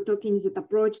 remember we were talking that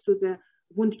approach to the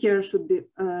wound care should be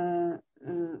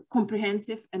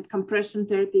comprehensive, and compression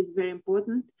therapy is very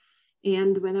important.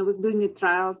 And when I was doing the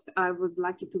trials, I was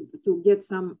lucky to get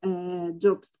some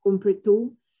jobs compared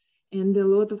to, and a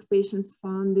lot of patients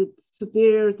found it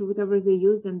superior to whatever they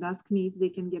used and asked me if they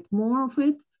can get more of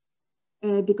it.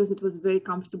 Because it was very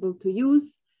comfortable to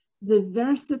use. The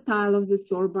versatile of the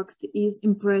Sorbact is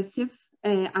impressive.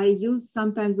 I use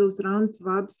sometimes those round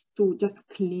swabs to just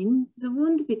clean the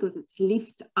wound because it's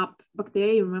lift up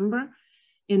bacteria, remember?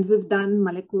 And we've done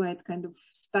molecular kind of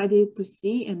study to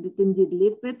see, and it indeed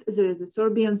lift it. There is a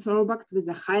Sorbian Sorbact with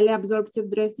a highly absorptive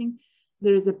dressing.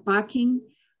 There is a packing.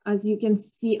 As you can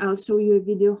see, I'll show you a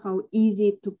video how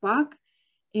easy to pack.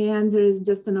 And there is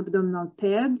just an abdominal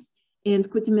pads, and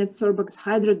Cutimed Sorbact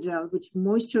hydrogel, which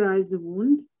moisturize the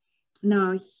wound.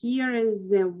 Now here is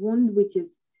the wound, which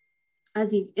is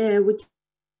which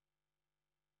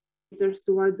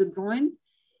towards the groin,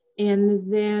 and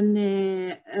then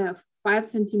 5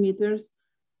 centimeters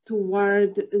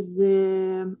toward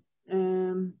the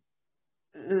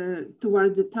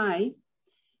thigh.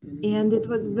 And it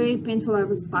was very painful. I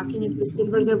was packing it with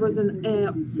silver. There was an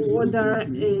odor.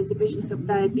 The patient had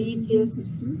diabetes,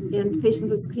 and the patient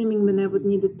was screaming when I would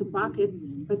needed to pack it.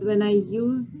 But when I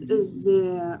used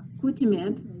the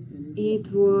Cutimed,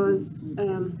 it was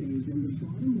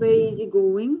very easy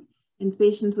going, and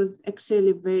patient was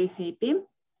actually very happy.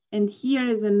 And here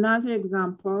is another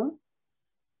example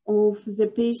of the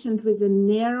patient with a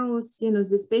narrow sinus.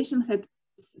 This patient had,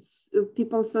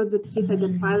 people thought that he had a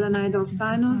pilonidal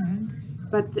sinus,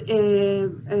 but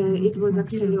it was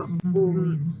actually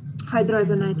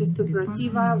hidradenitis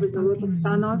suppurativa with a lot of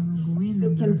tunnels.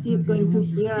 You can see it's going to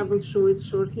here. I will show it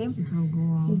shortly.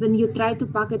 When you try to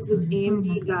pack it with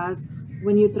AMD gas,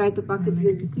 when you try to pack it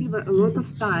with silver, a lot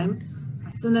of time,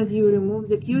 as soon as you remove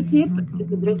the Q-tip,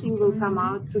 the dressing will come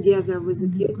out together with the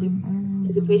Q-tip.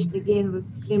 The patient again was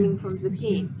screaming from the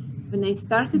pain. When I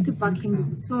started to pack him with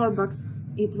the Sorbact,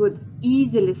 it would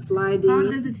easily slide in. How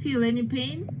does it feel? Any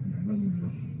pain?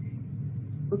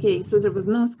 Okay, so there was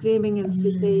no screaming, and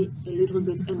he said a little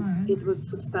bit, and it was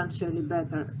substantially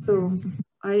better. So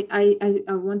I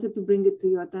wanted to bring it to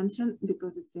your attention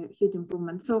because it's a huge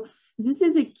improvement. So this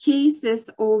is a cases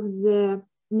of the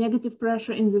negative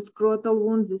pressure in the scrotal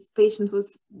wound. This patient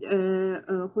was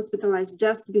hospitalized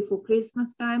just before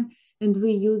Christmas time, and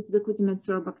we used the Cutimed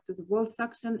Sorbact to the wall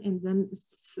suction, and then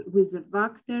with the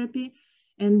VAC therapy,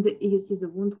 and you see the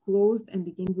wound closed, and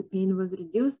again the pain was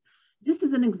reduced. This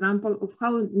is an example of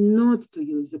how not to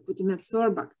use the Cutimed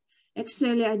Sorbact,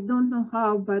 Actually, I don't know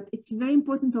how, but it's very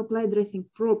important to apply dressing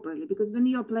properly, because when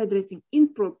you apply dressing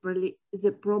improperly,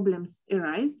 the problems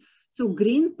arise. So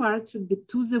green part should be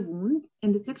to the wound,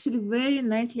 and it's actually very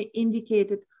nicely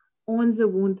indicated on the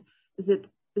wound that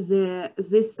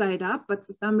this side up, but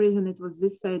for some reason it was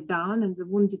this side down and the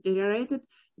wound deteriorated.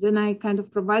 Then I kind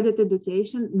of provided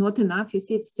education, not enough. You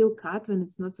see it's still cut when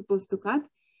it's not supposed to cut.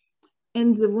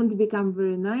 And the wound became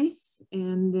very nice,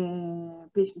 and the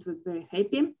patient was very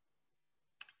happy.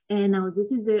 And now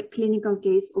this is a clinical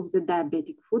case of the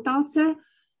diabetic foot ulcer,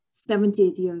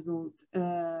 78 years old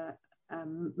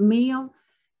male,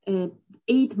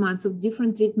 8 months of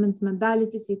different treatments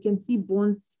modalities. You can see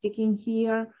bones sticking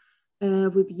here.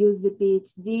 We've used the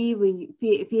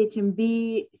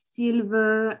PHMB,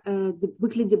 silver, the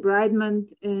weekly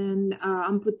debridement, and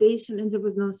amputation, and there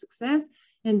was no success.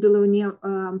 And below knee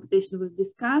amputation was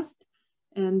discussed.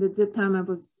 And at that time I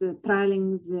was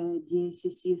trialing the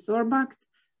DCC Sorbact.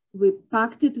 We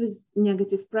packed it with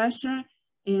negative pressure,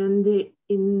 and the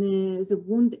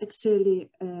wound actually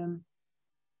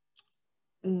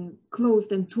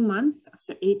closed in 2 months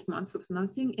after 8 months of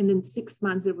nothing, and in 6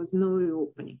 months there was no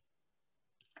reopening.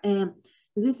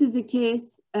 This is a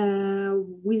case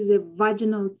with a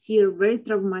vaginal tear, very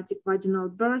traumatic vaginal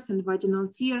birth and vaginal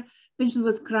tear. Patient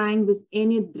was crying with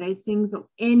any dressings or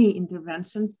any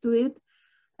interventions to it.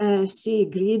 She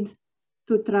agreed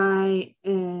to try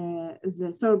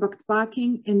the Sorbact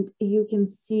packing, and you can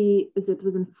see that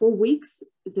within 4 weeks,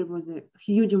 there was a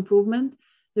huge improvement.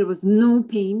 There was no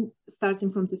pain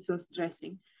starting from the first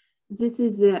dressing. This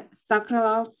is a sacral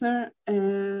ulcer,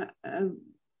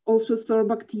 also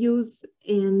Sorbact use,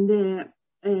 and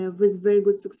with very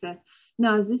good success.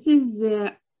 Now, this is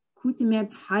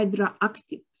Cutimed Hydra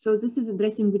Active. So this is a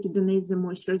dressing which donates the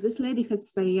moisture. This lady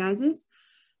has psoriasis,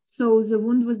 so the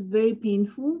wound was very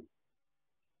painful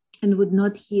and would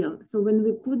not heal. So when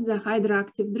we put the Hydra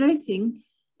Active dressing,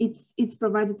 it's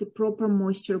provided a proper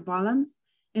moisture balance,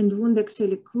 and wound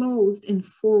actually closed in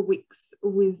 4 weeks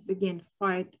with, again,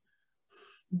 fight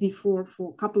before for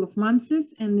a couple of months,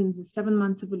 and in the 7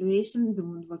 months evaluation, the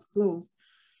wound was closed.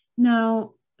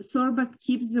 Now, Sorbact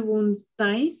keeps the wound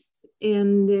nice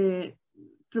and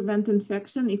prevent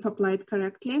infection if applied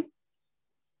correctly.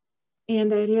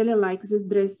 And I really like this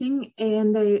dressing.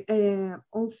 And I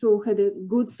also had a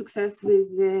good success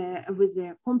with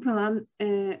the Comprelan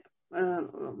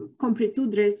Compre 2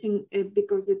 dressing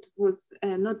because it was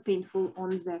not painful on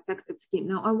the affected skin.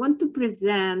 Now, I want to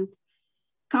present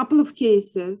a couple of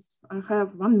cases. I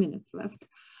have 1 minute left.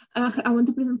 I want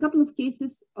to present a couple of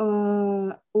cases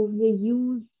of the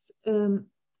use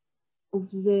of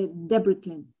the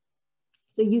debridement.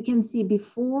 So you can see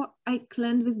before I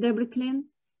cleaned with debridement,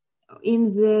 in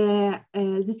the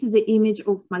this is the image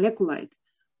of moleculite,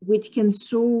 which can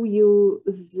show you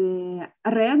the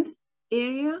red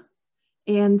area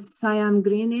and cyan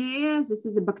green area. This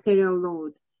is a bacterial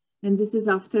load, and this is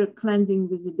after cleansing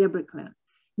with the debridement.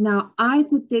 Now I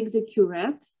could take the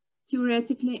curette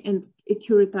theoretically and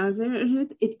curatize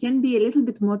it. It can be a little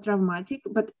bit more traumatic,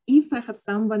 but if I have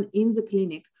someone in the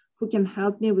clinic who can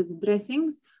help me with the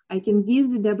dressings, I can give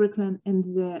the debridement and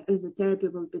the therapy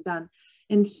will be done.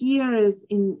 And here is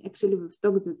actually we've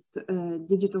talked that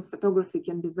digital photography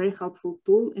can be a very helpful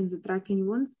tool in the tracking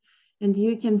wounds. And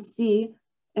you can see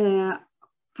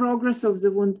progress of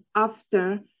the wound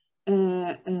after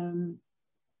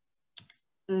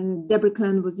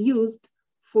debridement was used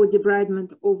for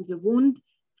debridement of the wound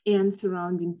and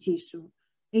surrounding tissue.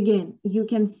 Again, you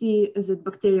can see that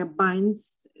bacteria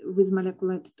binds with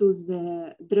moleculite to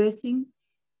the dressing,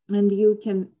 and you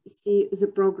can see the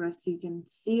progress. You can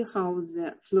see how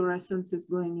the fluorescence is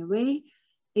going away.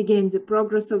 Again, the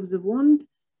progress of the wound,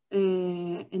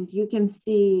 and you can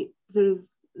see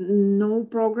there's no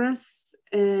progress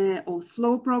or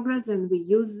slow progress, and we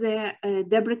use the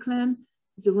debridement,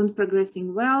 the wound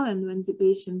progressing well, and when the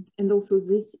patient, and also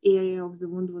this area of the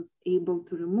wound was able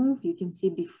to remove, you can see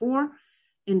before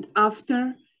and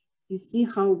after. You see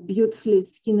how beautifully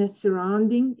skin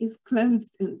surrounding is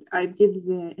cleansed, and I did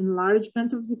the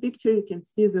enlargement of the picture. You can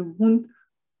see the wound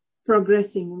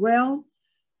progressing well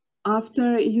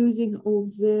after using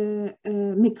of the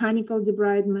mechanical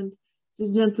debridement. This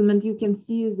gentleman, you can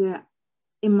see the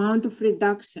amount of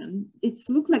reduction. It's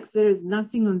look like there is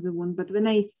nothing on the wound, but when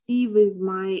I see with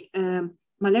my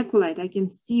moleculite, I can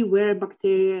see where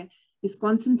bacteria is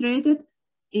concentrated.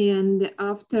 And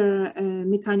after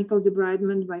mechanical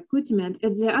debridement by Cutimed,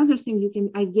 and the other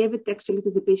thing I gave it actually to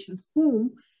the patient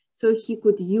home, so he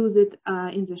could use it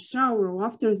in the shower or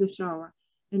after the shower.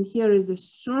 And here is a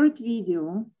short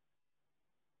video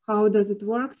How does it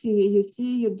work? So you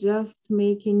see, you're just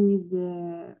making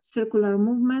the circular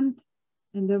movement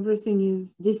and everything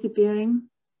is disappearing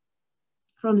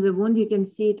from the wound. You can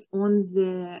see it on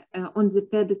the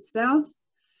pad itself.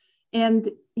 And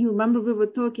you remember we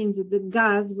were talking that the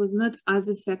gas was not as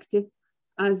effective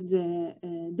as the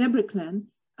debridement,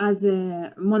 as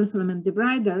a monofilament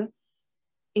debrider.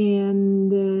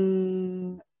 And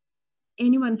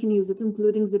anyone can use it,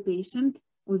 including the patient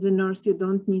or the nurse. You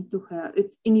don't need to have,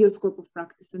 it's in your scope of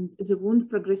practice. And the wound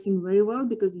progressing very well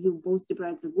because you both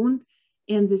debride the wound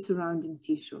and the surrounding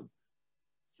tissue.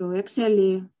 So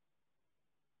actually,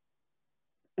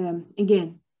 again,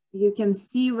 you can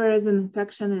see where is an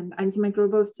infection and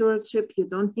antimicrobial stewardship. You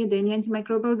don't need any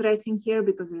antimicrobial dressing here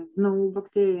because there's no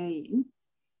bacteria in.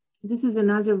 This is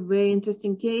another very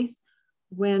interesting case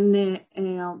when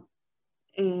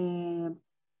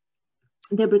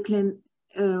debridement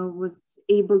was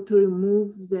able to remove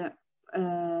the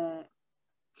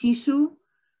tissue,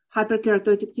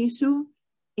 hyperkeratotic tissue,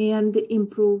 and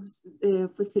improves,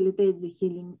 facilitates the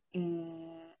healing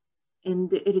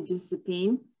and reduce the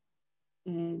pain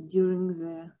during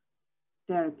the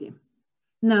therapy.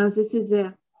 Now, this is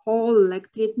a whole leg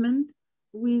treatment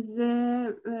with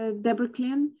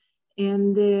debridement,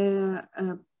 and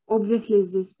obviously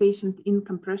this patient in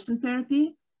compression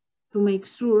therapy to make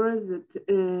sure that,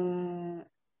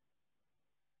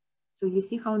 so you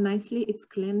see how nicely it's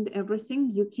cleaned everything.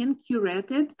 You can curate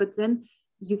it, but then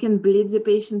you can bleed the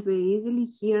patient very easily.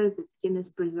 Here, the skin is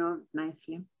preserved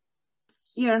nicely.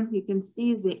 Here, you can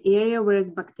see the area where it's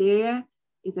bacteria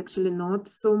is actually not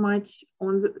so much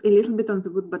on the, a little bit on the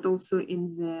wound, but also in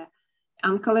the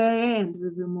ankle area, and we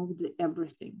removed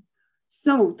everything.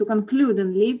 So to conclude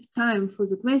and leave time for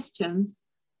the questions,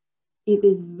 it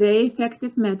is very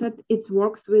effective method. It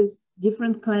works with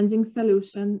different cleansing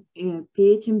solution,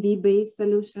 PHMB based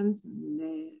solutions,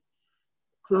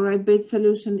 chloride based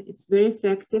solution. It's very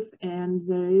effective, and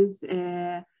there is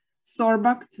a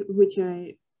Sorbact, which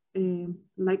I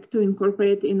like to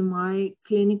incorporate in my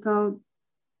clinical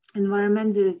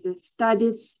environment. There is a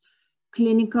studies,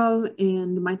 clinical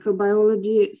and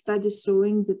microbiology studies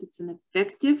showing that it's an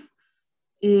effective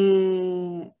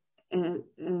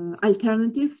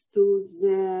alternative to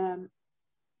the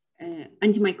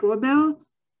antimicrobial,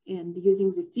 and using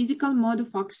the physical mode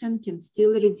of action can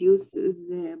still reduce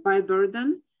the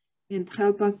bioburden and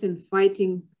help us in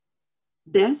fighting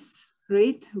death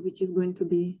rate, which is going to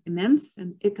be immense,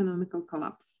 and economical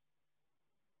collapse.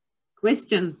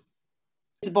 Questions?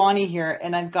 It's Bonnie here,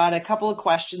 and I've got a couple of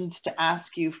questions to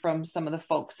ask you from some of the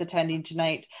folks attending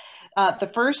tonight.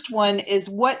 The first one is,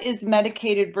 what is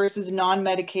medicated versus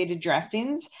non-medicated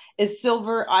dressings? Is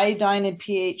silver, iodine, and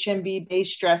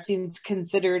PHMB-based dressings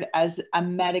considered as a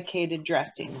medicated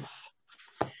dressings?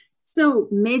 So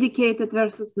medicated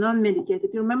versus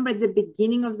non-medicated. Remember at the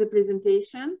beginning of the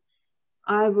presentation,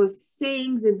 I was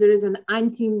saying that there is an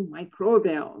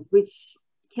antimicrobial, which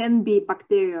can be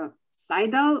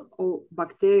bactericidal or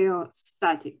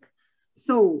bacteriostatic.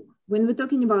 So when we're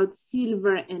talking about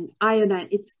silver and iodine,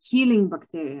 it's killing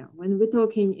bacteria. When we're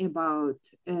talking about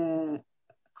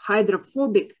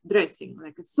hydrophobic dressing,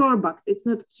 like a Sorbact, it's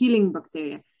not killing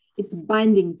bacteria. It's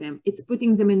binding them. It's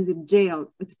putting them in the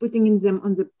jail. It's putting them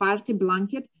on the party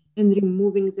blanket and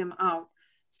removing them out.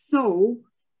 So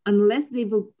unless they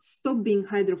will stop being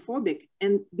hydrophobic,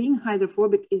 and being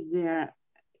hydrophobic is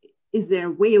their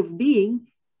way of being,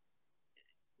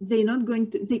 they're not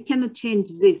going to, they cannot change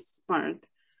this part.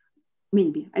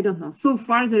 Maybe, I don't know. So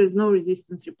far, there is no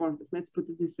resistance reported. Let's put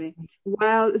it this way.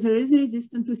 While there is a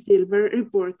resistance to silver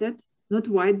reported, not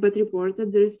white, but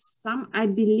reported, there is some, I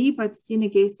believe I've seen a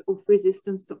case of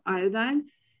resistance to iodine.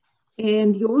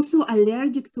 And you're also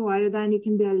allergic to iodine. You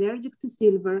can be allergic to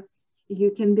silver.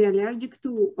 You can be allergic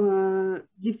to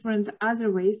different other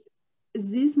ways.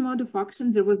 This mode of action,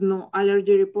 there was no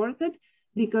allergy reported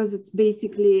because it's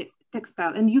basically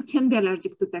textile. And you can be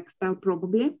allergic to textile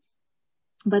probably,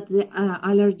 but the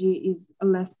allergy is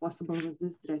less possible with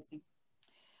this dressing.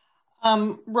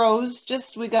 Rose,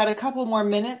 we got a couple more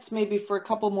minutes, maybe for a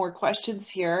couple more questions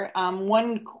here.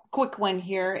 One quick one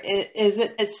here,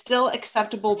 it's still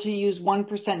acceptable to use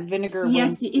 1% vinegar?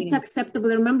 Yes, it's acceptable.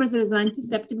 Remember, there's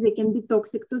antiseptics, they can be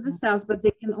toxic to the cells, but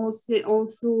they can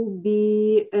also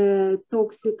be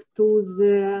toxic to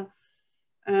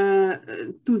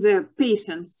the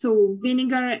patients. So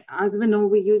vinegar, as we know,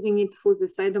 we're using it for the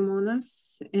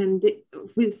Pseudomonas, and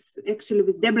with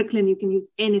debridement, you can use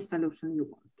any solution you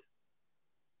want.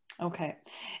 Okay,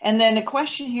 and then a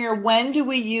question here, when do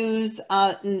we use,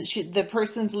 the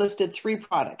person's listed 3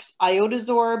 products,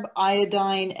 Iodosorb,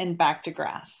 iodine, and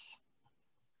Bactigras?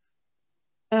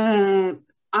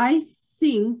 I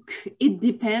think it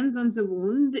depends on the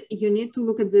wound. You need to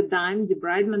look at the time,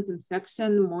 debridement,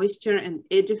 infection, moisture, and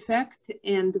edge effect.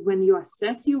 And when you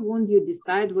assess your wound, you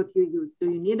decide what you use. Do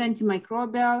you need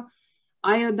antimicrobial?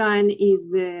 Iodine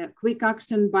is a quick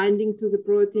action binding to the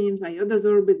proteins.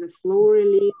 Iodosorb is a slow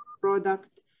release product.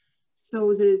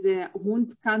 So there is a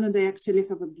wound Canada. They actually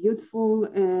have a beautiful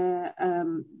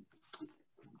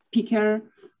picker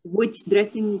which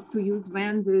dressing to use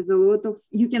when. There is a lot of,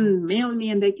 you can mail me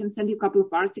and I can send you a couple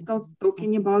of articles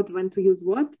talking about when to use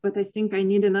what, but I think I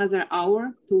need another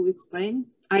hour to explain.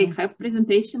 I have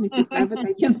presentation. If you have it,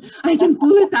 I can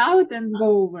pull it out and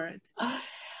go over it.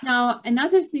 Now,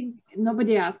 another thing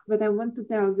nobody asked, but I want to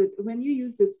tell that when you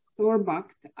use this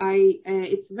Sorbact,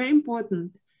 it's very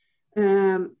important.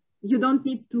 You don't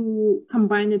need to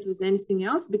combine it with anything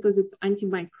else because it's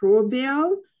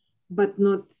antimicrobial, but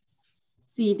not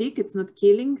acidic, it's not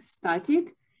killing,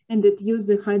 static, and it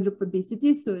uses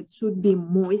hydrophobicity, so it should be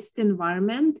moist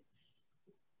environment.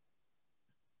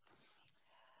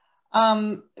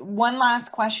 One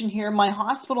last question here. My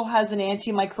hospital has an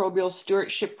antimicrobial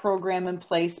stewardship program in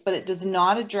place, but it does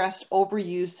not address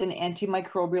overuse in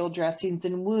antimicrobial dressings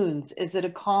and wounds. Is it a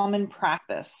common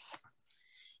practice?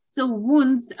 So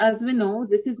wounds, as we know,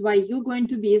 this is why you're going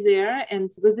to be there, and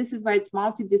this is why it's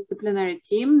multidisciplinary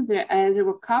team. There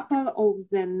were a couple of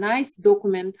the nice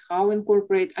document how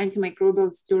incorporate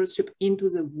antimicrobial stewardship into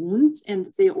the wounds, and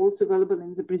they're also available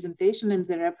in the presentation and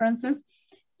the references,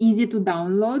 easy to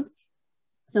download.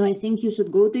 So I think you should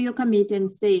go to your committee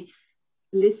and say,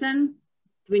 listen,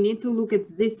 we need to look at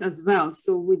this as well.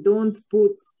 So we don't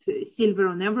put silver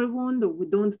on every wound, or we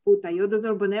don't put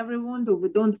iodosorb on every wound, or we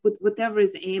don't put whatever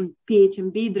is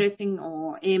PHMB dressing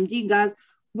or AMD gas,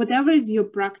 whatever is your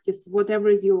practice, whatever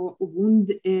is your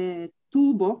wound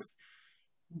toolbox.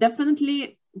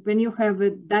 Definitely when you have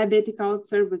a diabetic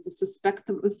ulcer with a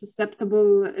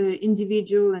susceptible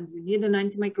individual and you need an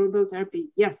antimicrobial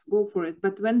therapy, yes, go for it.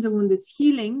 But when the wound is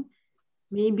healing,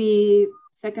 maybe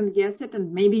second guess it,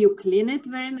 and maybe you clean it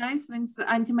very nice when it's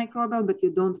antimicrobial, but you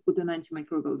don't put an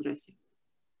antimicrobial dressing.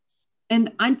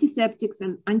 And antiseptics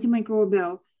and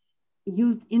antimicrobial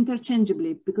used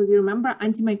interchangeably, because you remember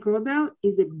antimicrobial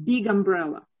is a big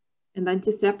umbrella and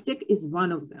antiseptic is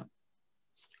one of them.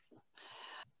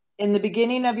 In the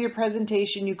beginning of your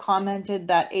presentation, you commented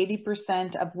that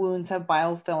 80% of wounds have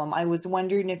biofilm. I was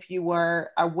wondering if you were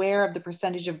aware of the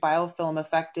percentage of biofilm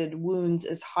affected wounds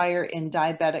is higher in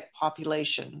diabetic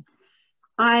population.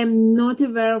 I'm not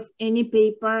aware of any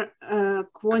paper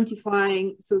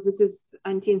quantifying, so this is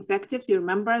anti-infectives, you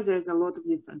remember there's a lot of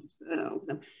different of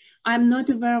them. I'm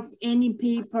not aware of any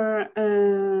paper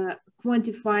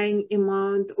quantifying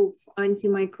amount of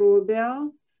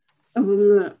antimicrobial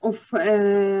of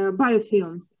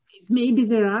biofilms. Maybe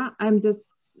there are, I'm just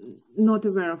not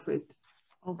aware of it.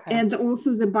 Okay. And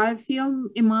also the biofilm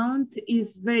amount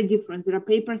is very different. There are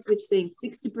papers which saying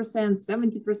 60%,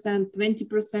 70%,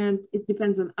 20%. It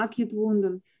depends on acute wound.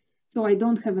 And so I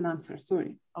don't have an answer,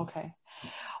 sorry. Okay.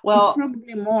 Well, it's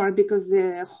probably more because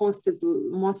the host is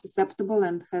more susceptible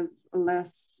and has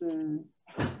less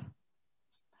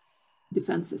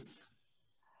defenses.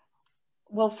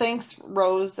 Well, thanks,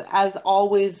 Rose. As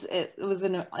always, it was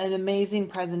an amazing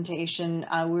presentation.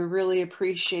 We really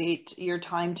appreciate your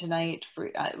time tonight.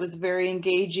 It was very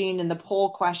engaging, and the poll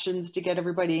questions to get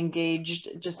everybody engaged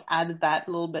just added that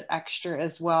little bit extra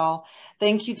as well.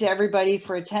 Thank you to everybody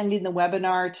for attending the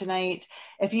webinar tonight.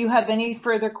 If you have any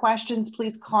further questions,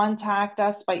 please contact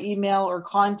us by email or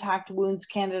contact Wounds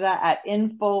Canada at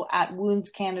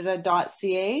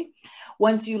info@woundscanada.ca.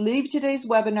 Once you leave today's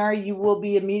webinar, you will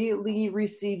be immediately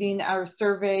receiving our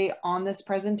survey on this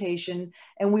presentation,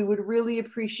 and we would really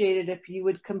appreciate it if you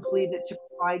would complete it to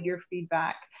provide your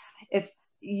feedback. If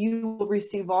you will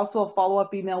receive also a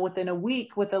follow-up email within a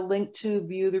week with a link to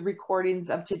view the recordings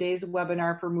of today's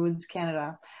webinar for Wounds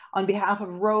Canada. On behalf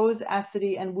of Rose,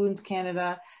 Essity, and Wounds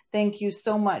Canada, thank you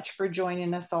so much for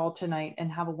joining us all tonight,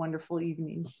 and have a wonderful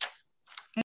evening.